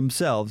submarine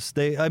themselves.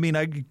 I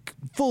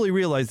fully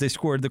realize they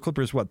scored the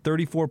Clippers,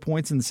 34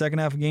 points in the second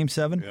half of Game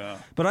 7? Yeah.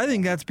 But I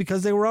think that's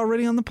because they were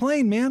already on the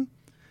plane, man.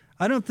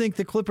 I don't think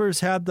the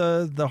Clippers had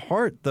the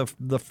heart,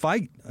 the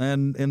fight,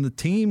 and the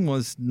team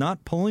was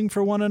not pulling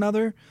for one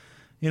another.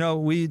 You know,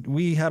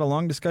 we had a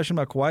long discussion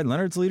about Kawhi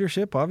Leonard's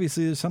leadership.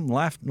 Obviously, there's something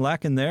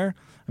lacking there.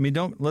 I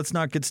mean, let's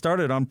not get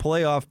started on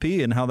Playoff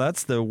P and how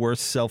that's the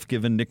worst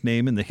self-given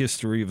nickname in the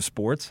history of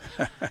sports.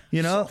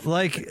 You know,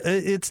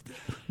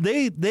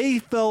 they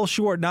fell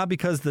short not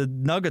because the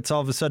Nuggets all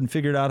of a sudden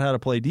figured out how to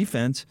play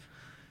defense.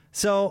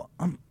 So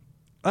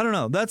I don't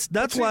know.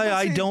 That's why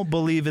I don't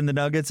believe in the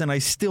Nuggets, and I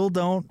still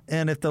don't.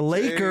 And if the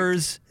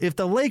Lakers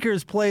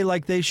play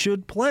like they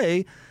should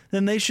play,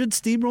 then they should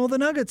steamroll the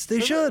Nuggets. They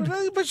should.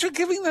 But you're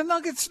giving the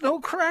Nuggets no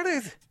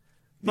credit.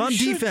 On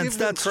defense,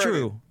 that's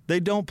true. They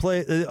don't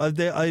play.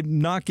 I'm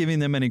not giving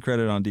them any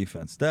credit on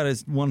defense. That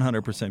is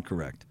 100%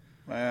 correct.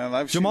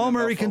 Man, Jamal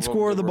Murray can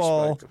score the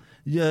ball.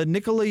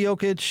 Nikola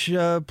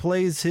Jokic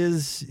plays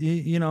his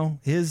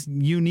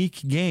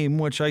unique game,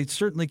 which I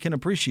certainly can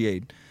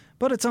appreciate.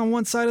 But it's on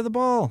one side of the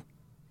ball.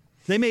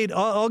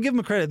 I'll give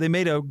them credit. They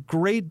made a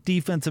great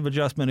defensive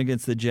adjustment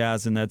against the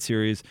Jazz in that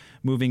series,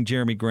 moving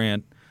Jeremy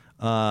Grant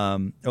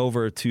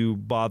over to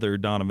bother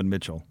Donovan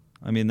Mitchell.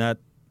 I mean, that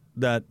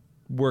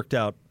worked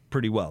out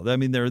pretty well. I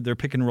mean, their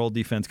pick and roll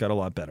defense got a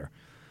lot better.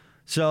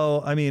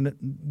 So, I mean,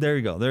 there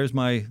you go. There's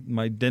my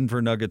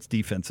Denver Nuggets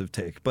defensive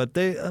take. But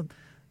they're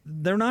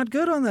not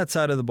good on that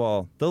side of the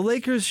ball. The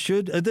Lakers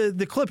should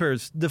the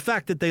Clippers, the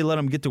fact that they let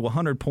them get to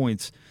 100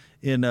 points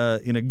in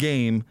a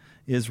game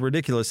is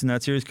ridiculous in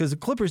that series because the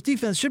Clippers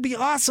defense should be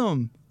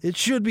awesome. It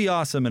should be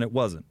awesome, and it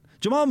wasn't.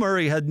 Jamal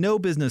Murray had no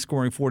business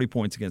scoring 40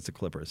 points against the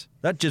Clippers.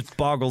 That just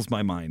boggles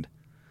my mind.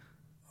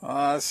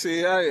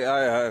 See,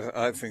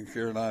 I think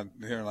you're not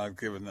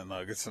giving the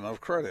Nuggets enough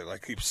credit. I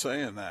keep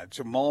saying that.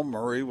 Jamal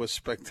Murray was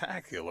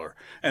spectacular,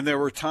 and there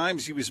were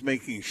times he was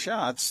making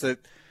shots that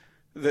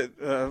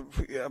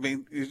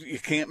you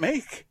can't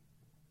make,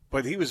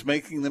 but he was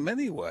making them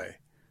anyway.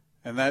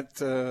 And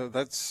that's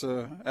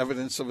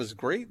evidence of his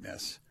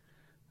greatness.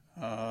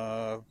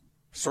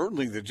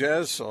 Certainly the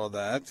Jazz saw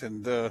that,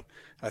 and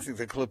I think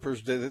the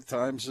Clippers did at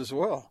times as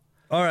well.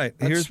 All right,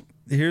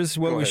 here's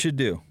what we should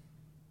do.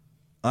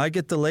 I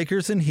get the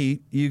Lakers and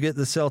Heat. You get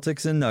the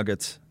Celtics and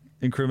Nuggets.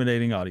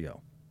 Incriminating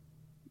audio.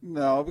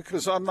 No,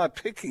 because I'm not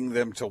picking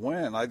them to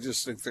win. I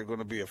just think they're going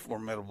to be a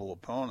formidable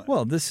opponent.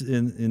 Well,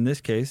 in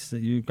this case,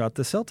 you got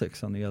the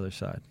Celtics on the other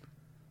side.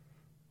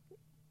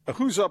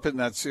 Who's up in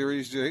that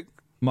series, Jake?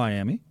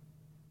 Miami.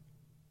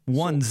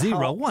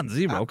 1-0.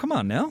 1-0. Come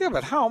on now. Yeah,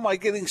 but how am I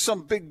getting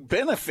some big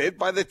benefit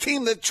by the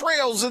team that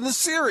trails in the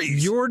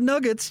series? Your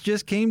Nuggets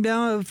just came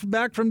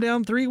back from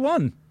down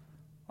 3-1.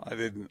 I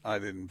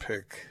didn't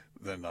pick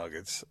the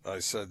Nuggets. I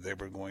said they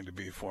were going to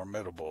be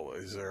formidable.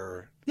 Is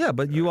there? Yeah,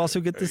 but you also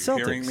get the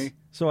Celtics. Hearing me?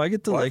 So I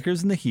get the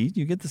Lakers and the Heat.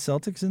 You get the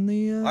Celtics and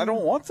the. I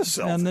don't want the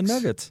Celtics and the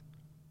Nuggets.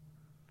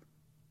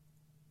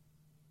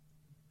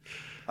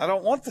 I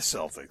don't want the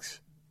Celtics.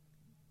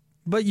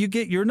 But you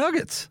get your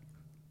Nuggets.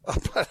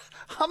 But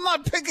I'm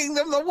not picking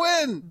them to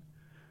win.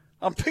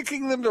 I'm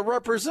picking them to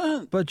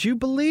represent. But you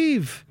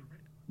believe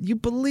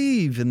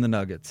in the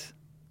Nuggets.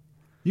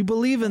 You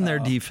believe in their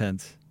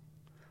defense.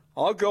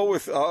 I'll go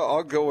with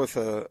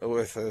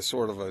a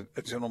sort of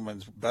a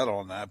gentleman's bet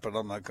on that, but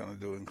I'm not going to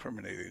do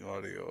incriminating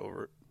audio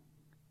over it.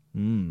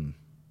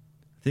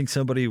 I think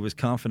somebody who was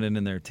confident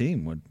in their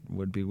team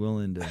would be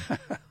willing to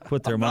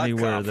put their money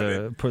where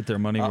their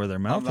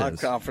mouth is. I'm not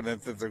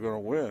confident that they're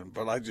going to win,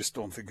 but I just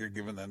don't think you're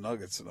giving the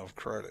Nuggets enough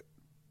credit.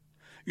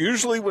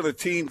 Usually when a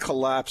team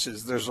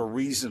collapses, there's a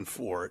reason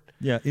for it.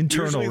 Yeah,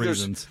 internal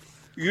reasons.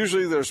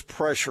 Usually there's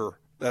pressure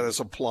that is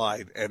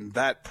applied, and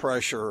that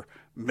pressure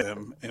made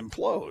them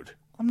implode.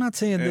 I'm not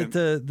saying that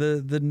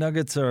the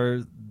Nuggets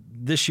are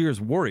this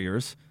year's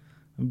Warriors.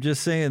 I'm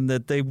just saying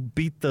that they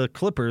beat the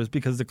Clippers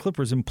because the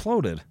Clippers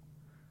imploded.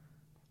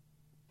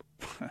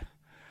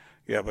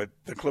 Yeah, but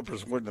the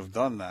Clippers wouldn't have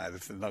done that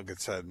if the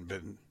Nuggets hadn't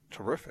been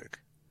terrific.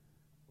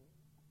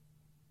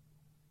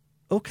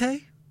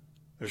 Okay.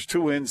 There's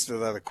two ends to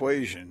that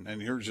equation,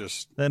 and you're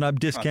just... Then I'm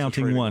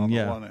discounting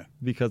one,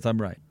 because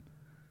I'm right.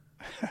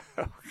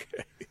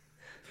 Okay.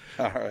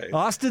 All right.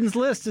 Austin's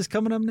list is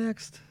coming up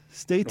next.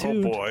 Stay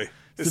tuned. Oh, boy.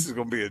 This is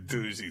going to be a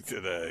doozy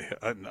today.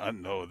 I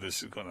know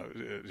this is going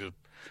to,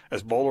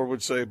 as Bowler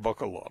would say,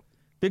 buckle up.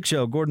 Big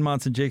Show, Gordon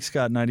Monson, Jake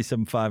Scott,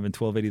 97.5 and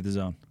 1280 The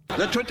Zone.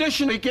 The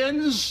tradition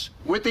begins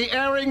with the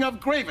airing of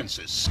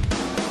grievances.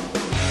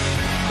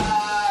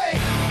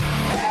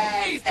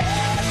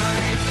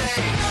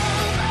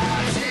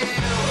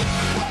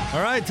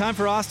 All right, time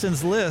for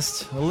Austin's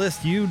list. A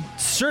list you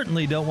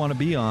certainly don't want to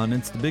be on.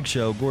 It's the Big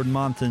Show. Gordon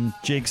Monson,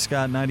 Jake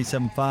Scott,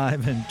 97.5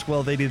 and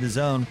 1280 The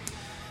Zone.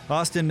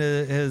 Austin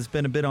has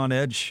been a bit on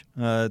edge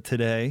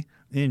today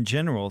in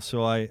general,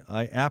 so I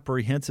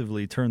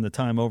apprehensively turn the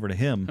time over to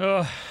him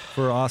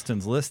for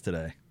Austin's list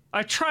today.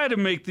 I try to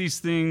make these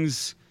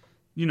things,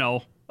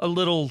 a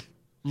little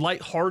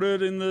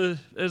lighthearted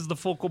as the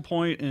focal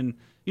point, and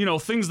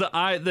things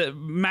that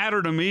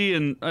matter to me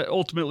and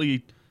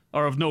ultimately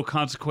are of no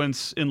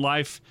consequence in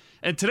life.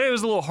 And today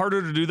was a little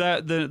harder to do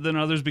that than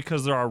others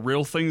because there are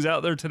real things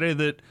out there today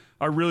that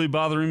are really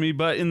bothering me.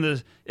 But in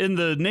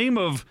the name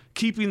of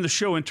keeping the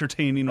show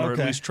entertaining, or at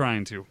least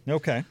trying to,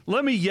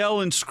 let me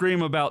yell and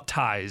scream about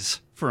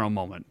ties for a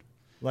moment.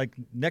 Like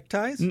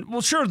neckties?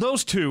 Well, sure,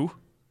 those two,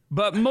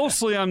 but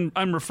mostly I'm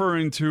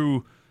referring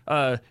to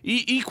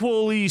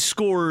equally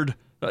scored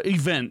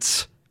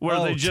events. Where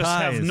they just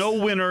have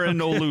no winner and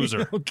no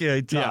loser.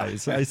 Ties.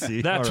 Yeah. I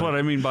see. That's what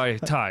I mean by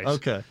ties.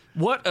 Okay.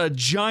 What a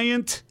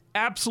giant,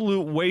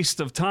 absolute waste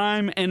of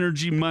time,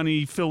 energy,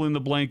 money, fill in the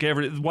blank,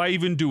 everything. Why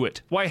even do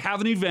it? Why have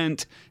an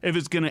event if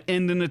it's going to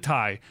end in a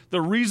tie?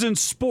 The reason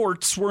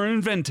sports were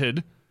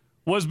invented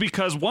was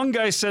because one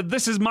guy said,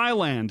 this is my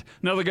land.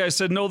 Another guy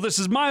said, no, this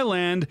is my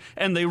land.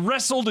 And they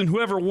wrestled, and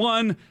whoever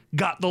won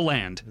got the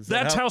land.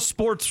 That's how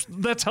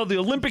the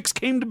Olympics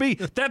came to be.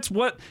 That's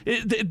what,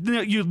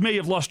 you may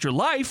have lost your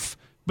life,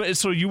 but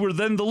so you were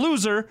then the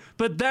loser,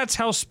 but that's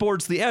how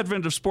the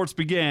advent of sports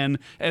began,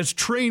 as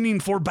training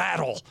for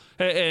battle.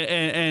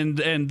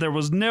 And there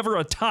was never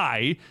a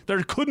tie.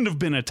 There couldn't have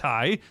been a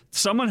tie.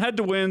 Someone had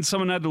to win,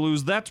 someone had to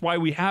lose. That's why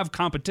we have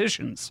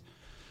competitions.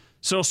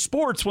 So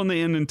sports, when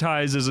they end in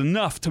ties, is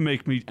enough to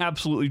make me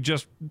absolutely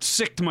just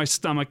sick to my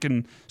stomach.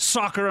 And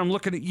soccer, I'm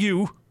looking at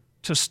you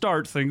to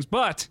start things.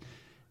 But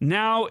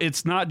now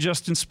it's not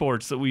just in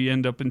sports that we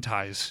end up in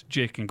ties,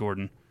 Jake and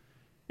Gordon.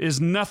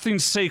 Is nothing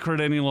sacred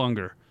any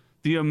longer.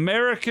 The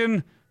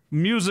American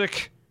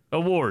Music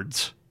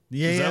Awards.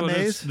 The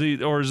AMAs?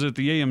 Or is it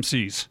the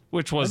AMCs?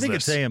 Which was this? I think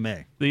it's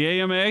AMA.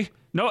 The AMA?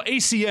 No,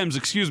 ACMs,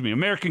 excuse me,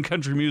 American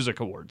Country Music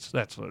Awards.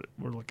 That's what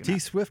we're looking at. T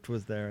Swift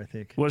was there, I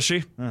think. Was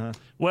she? Uh-huh.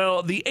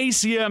 Well, the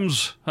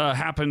ACMs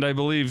happened, I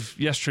believe,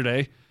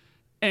 yesterday.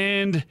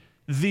 And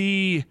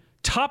the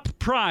top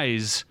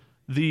prize,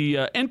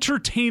 the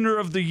Entertainer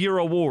of the Year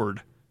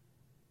award.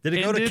 Did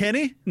it go to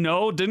Kenny?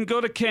 No, didn't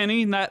go to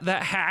Kenny.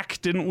 That hack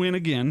didn't win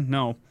again.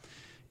 No.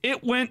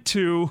 It went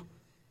to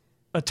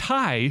a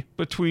tie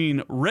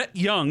between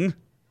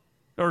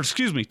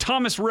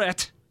Thomas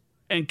Rhett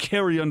and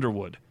Carrie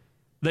Underwood.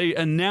 They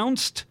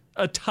announced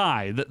a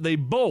tie that they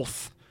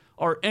both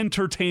are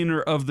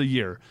Entertainer of the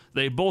Year.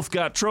 They both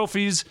got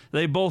trophies.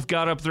 They both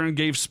got up there and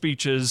gave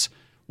speeches.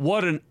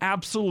 What an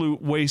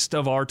absolute waste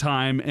of our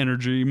time,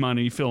 energy,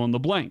 money, fill in the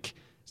blank.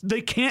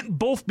 They can't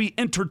both be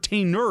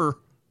Entertainer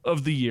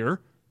of the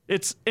Year.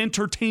 It's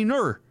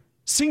Entertainer,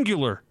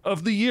 singular,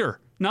 of the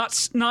year.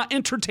 Not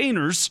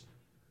entertainers.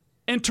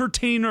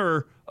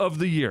 Entertainer of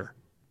the Year.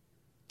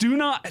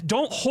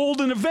 Don't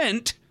hold an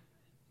event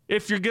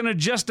if you're going to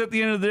just at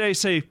the end of the day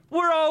say,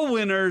 we're all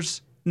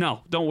winners,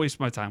 no, don't waste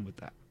my time with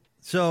that.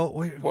 So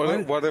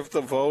what if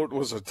the vote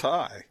was a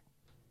tie?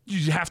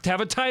 You have to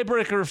have a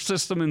tiebreaker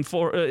system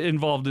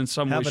involved in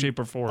some way, shape,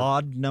 or form.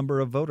 Odd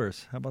number of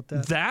voters. How about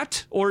that?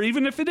 That, or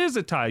even if it is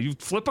a tie, you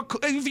flip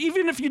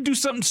even if you do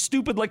something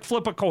stupid like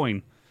flip a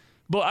coin.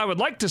 But I would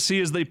like to see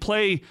is they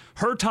play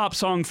her top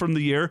song from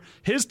the year,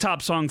 his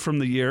top song from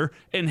the year,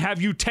 and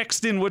have you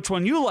text in which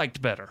one you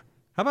liked better.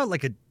 How about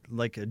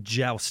like a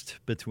joust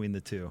between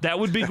the two? That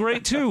would be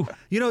great too.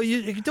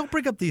 You don't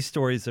bring up these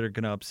stories that are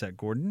going to upset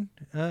Gordon.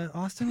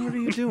 Austin, what are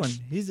you doing?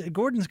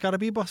 Gordon's got to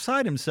be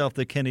beside himself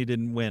that Kenny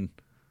didn't win.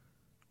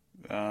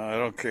 I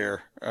don't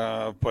care.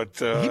 But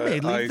he may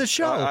leave the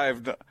show.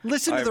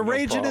 Listen to the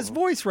rage in his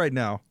voice right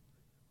now.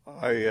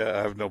 I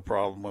have no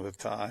problem with a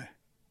tie.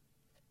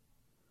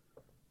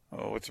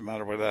 Oh, what's the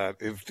matter with that?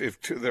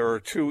 If there are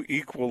two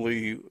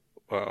equally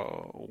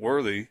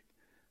worthy,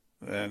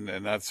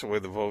 and that's the way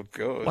the vote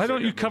goes. Why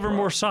don't you cover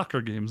more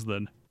soccer games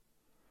then?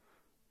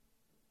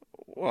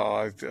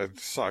 Well,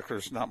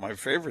 soccer's not my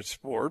favorite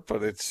sport,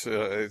 but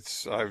I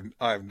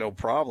have no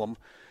problem.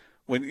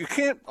 When you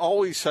can't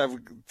always have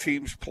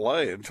teams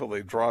play until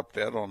they drop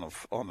dead on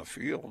the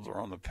field or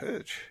on the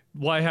pitch.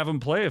 Why have them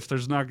play if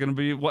there's not going to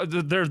be?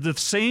 They're the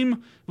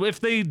same. If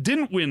they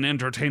didn't win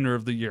Entertainer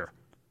of the Year,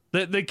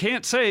 they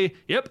can't say,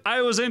 "Yep,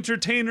 I was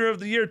Entertainer of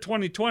the Year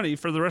 2020"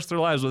 for the rest of their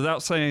lives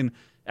without saying,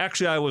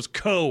 "Actually, I was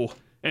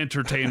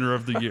co-Entertainer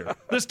of the Year."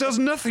 This does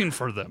nothing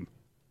for them.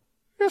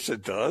 Yes,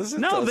 it does.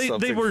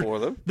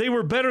 They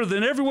were better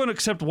than everyone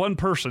except one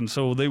person,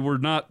 so they were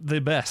not the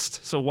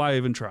best. So why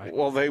even try?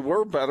 Well, they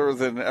were better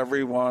than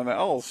everyone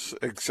else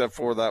except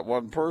for that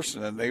one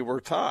person, and they were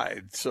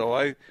tied. So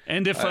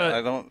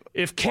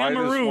if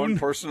Cameroon, why does one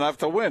person have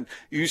to win?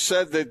 You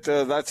said that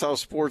that's how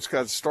sports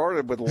got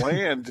started with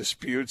land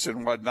disputes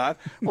and whatnot.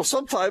 Well,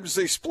 sometimes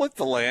they split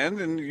the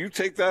land, and you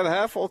take that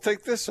half, I'll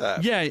take this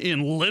half. Yeah,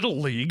 in Little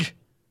League.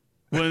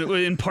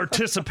 In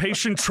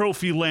participation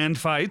trophy land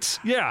fights,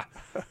 yeah,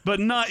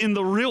 but not in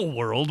the real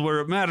world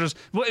where it matters.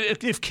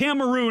 If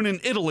Cameroon and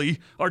Italy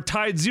are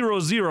tied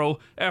 0-0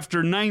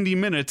 after 90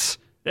 minutes,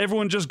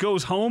 everyone just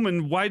goes home,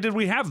 and why did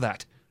we have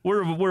that?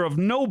 We're of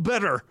no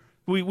better.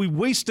 We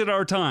wasted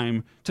our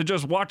time to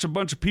just watch a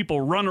bunch of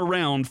people run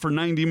around for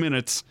 90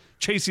 minutes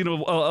chasing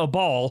a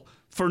ball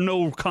for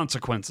no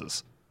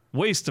consequences.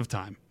 Waste of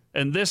time.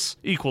 And this,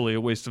 equally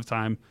a waste of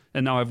time,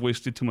 and now I've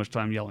wasted too much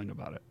time yelling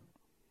about it.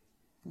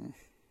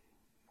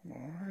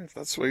 All right, if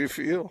that's the way you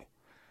feel.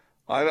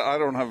 I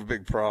don't have a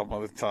big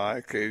problem with a tie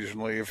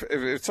occasionally. If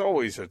it's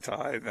always a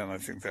tie, then I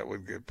think that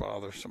would get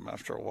bothersome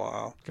after a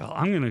while.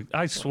 God,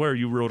 I swear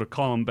you wrote a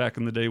column back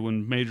in the day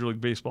when Major League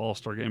Baseball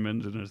All-Star Game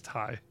ended in a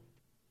tie.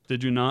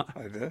 Did you not?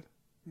 I did.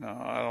 No,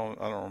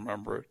 I don't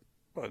remember it,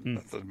 but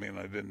that doesn't mean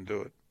I didn't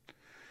do it.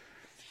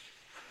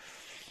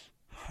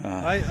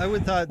 I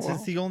would thought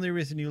since the only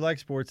reason you like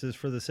sports is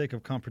for the sake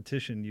of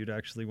competition, you'd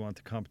actually want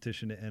the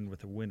competition to end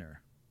with a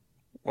winner.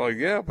 Well,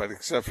 yeah, but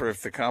except for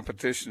if the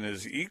competition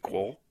is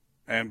equal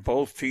and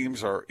both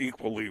teams are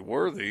equally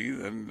worthy,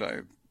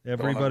 then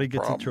everybody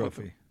gets a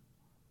trophy.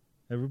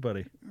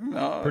 Everybody.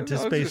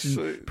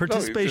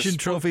 Participation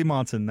Trophy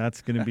Monson.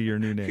 That's going to be your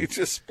new name. You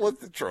just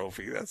split the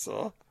trophy, that's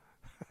all.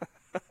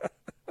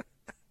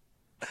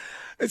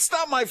 It's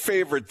not my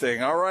favorite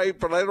thing, all right,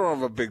 but I don't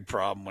have a big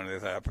problem when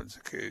it happens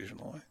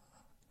occasionally.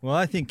 Well,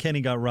 I think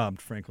Kenny got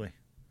robbed, frankly.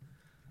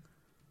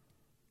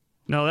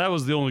 No, that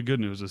was the only good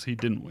news is he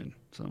didn't win.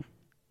 So,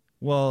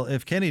 well,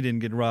 if Kenny didn't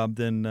get robbed,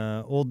 then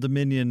Old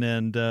Dominion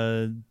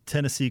and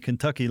Tennessee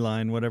Kentucky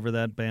line, whatever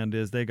that band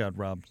is, they got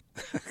robbed.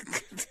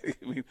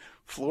 You mean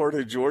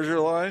Florida Georgia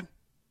line?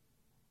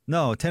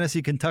 No,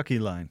 Tennessee Kentucky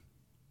line.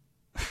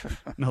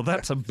 No,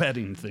 that's a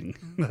betting thing.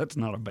 That's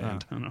not a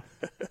band. I don't know.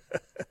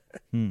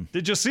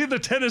 Did you see the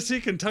Tennessee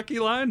Kentucky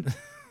line?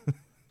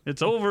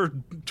 It's over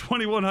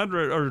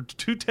 2,100 or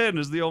 210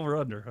 is the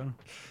over-under.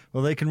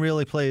 Well, they can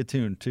really play a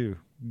tune too.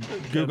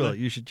 Google it.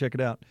 You should check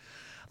it out.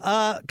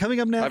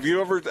 Coming up next. Have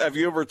you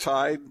ever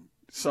tied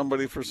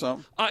somebody for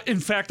something? In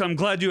fact, I'm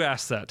glad you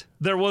asked that.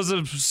 There was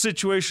a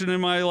situation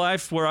in my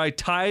life where I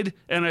tied,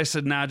 and I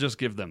said, "Nah, just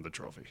give them the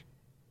trophy,"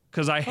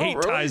 because I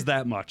hate ties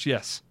that much.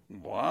 Yes.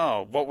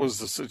 Wow. What was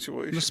the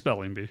situation? The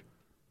spelling bee.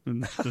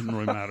 It didn't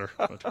really matter.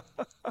 But.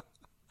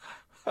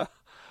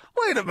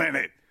 Wait a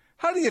minute.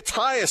 How do you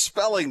tie a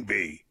spelling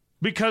bee?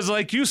 Because,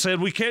 like you said,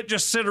 we can't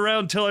just sit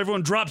around until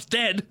everyone drops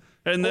dead.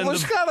 And then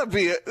there's got to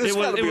be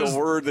a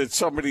word that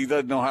somebody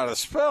doesn't know how to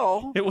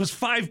spell. It was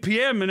 5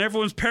 p.m. and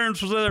everyone's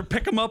parents was there to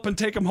pick them up and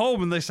take them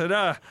home. And they said,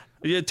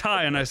 you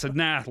tie. And I said,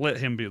 nah, let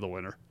him be the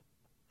winner.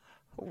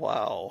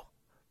 Wow.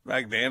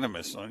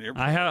 Magnanimous on your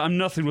part. I'm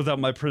nothing without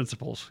my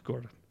principles,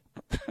 Gordon.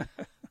 Okay.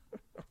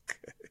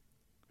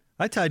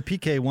 I tied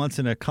PK once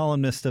in a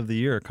columnist of the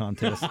year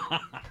contest.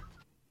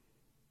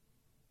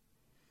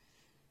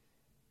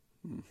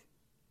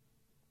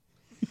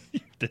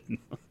 You did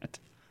not.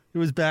 It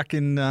was back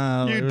in.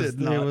 Did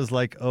not. It was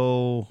like,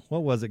 what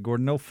was it,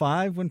 Gordon?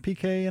 05 when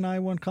PK and I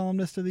won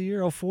columnist of the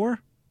year. 04.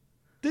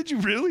 Did you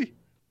really?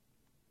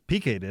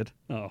 PK did.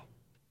 Oh.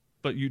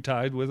 But you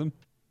tied with him?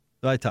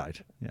 I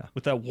tied, yeah.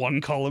 With that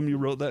one column you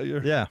wrote that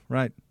year? Yeah,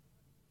 right.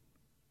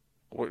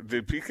 What,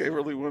 did PK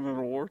really win an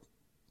award?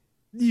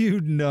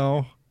 You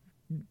know.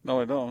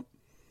 No, I don't.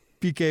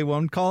 PK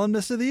won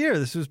Columnist of the Year.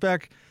 This was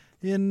back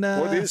in...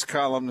 what is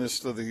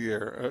Columnist of the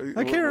Year?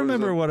 I can't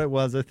remember what it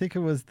was. I think it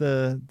was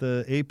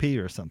the AP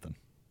or something.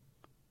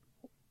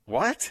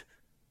 What?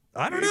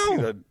 I don't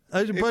know.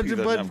 AP doesn't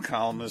have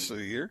Columnist of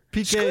the Year?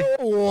 PK Screw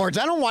awards.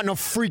 I don't want no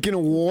freaking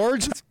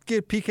awards. Let's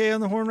get PK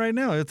on the horn right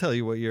now. He'll tell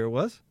you what year it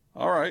was.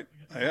 All right.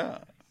 Yeah.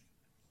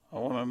 I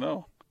want to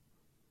know.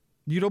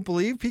 You don't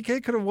believe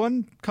PK could have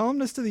won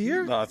Columnist of the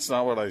Year? No, that's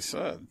not what I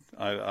said.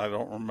 I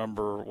don't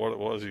remember what it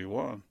was he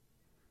won.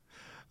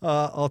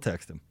 I'll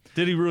text him.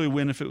 Did he really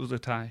win if it was a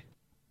tie?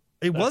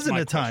 It That's wasn't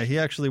my a tie. question. He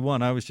actually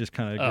won. I was just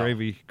kind of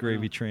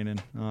gravy training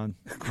on.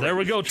 There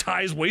we go.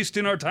 Ties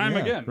wasting our time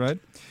again. Right.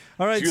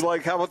 All right. Do you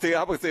like, how about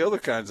the other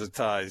kinds of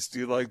ties? Do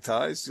you like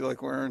ties? Do you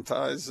like wearing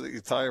ties that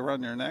you tie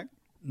around your neck?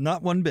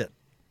 Not one bit.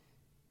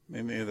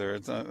 Me neither.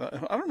 It's not,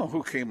 I don't know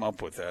who came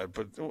up with that,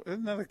 but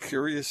isn't that a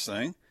curious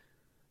thing?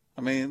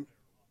 I mean,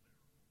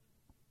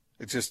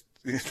 it just,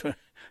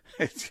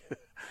 I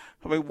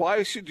mean,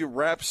 why should you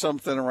wrap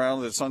something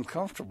around that's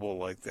uncomfortable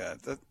like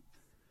that? That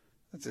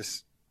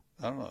just,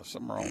 I don't know,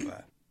 something wrong with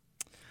that.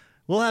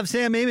 We'll have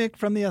Sam Amick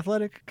from The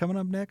Athletic coming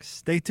up next.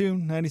 Stay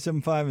tuned, 97.5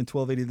 and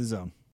 1280 The Zone.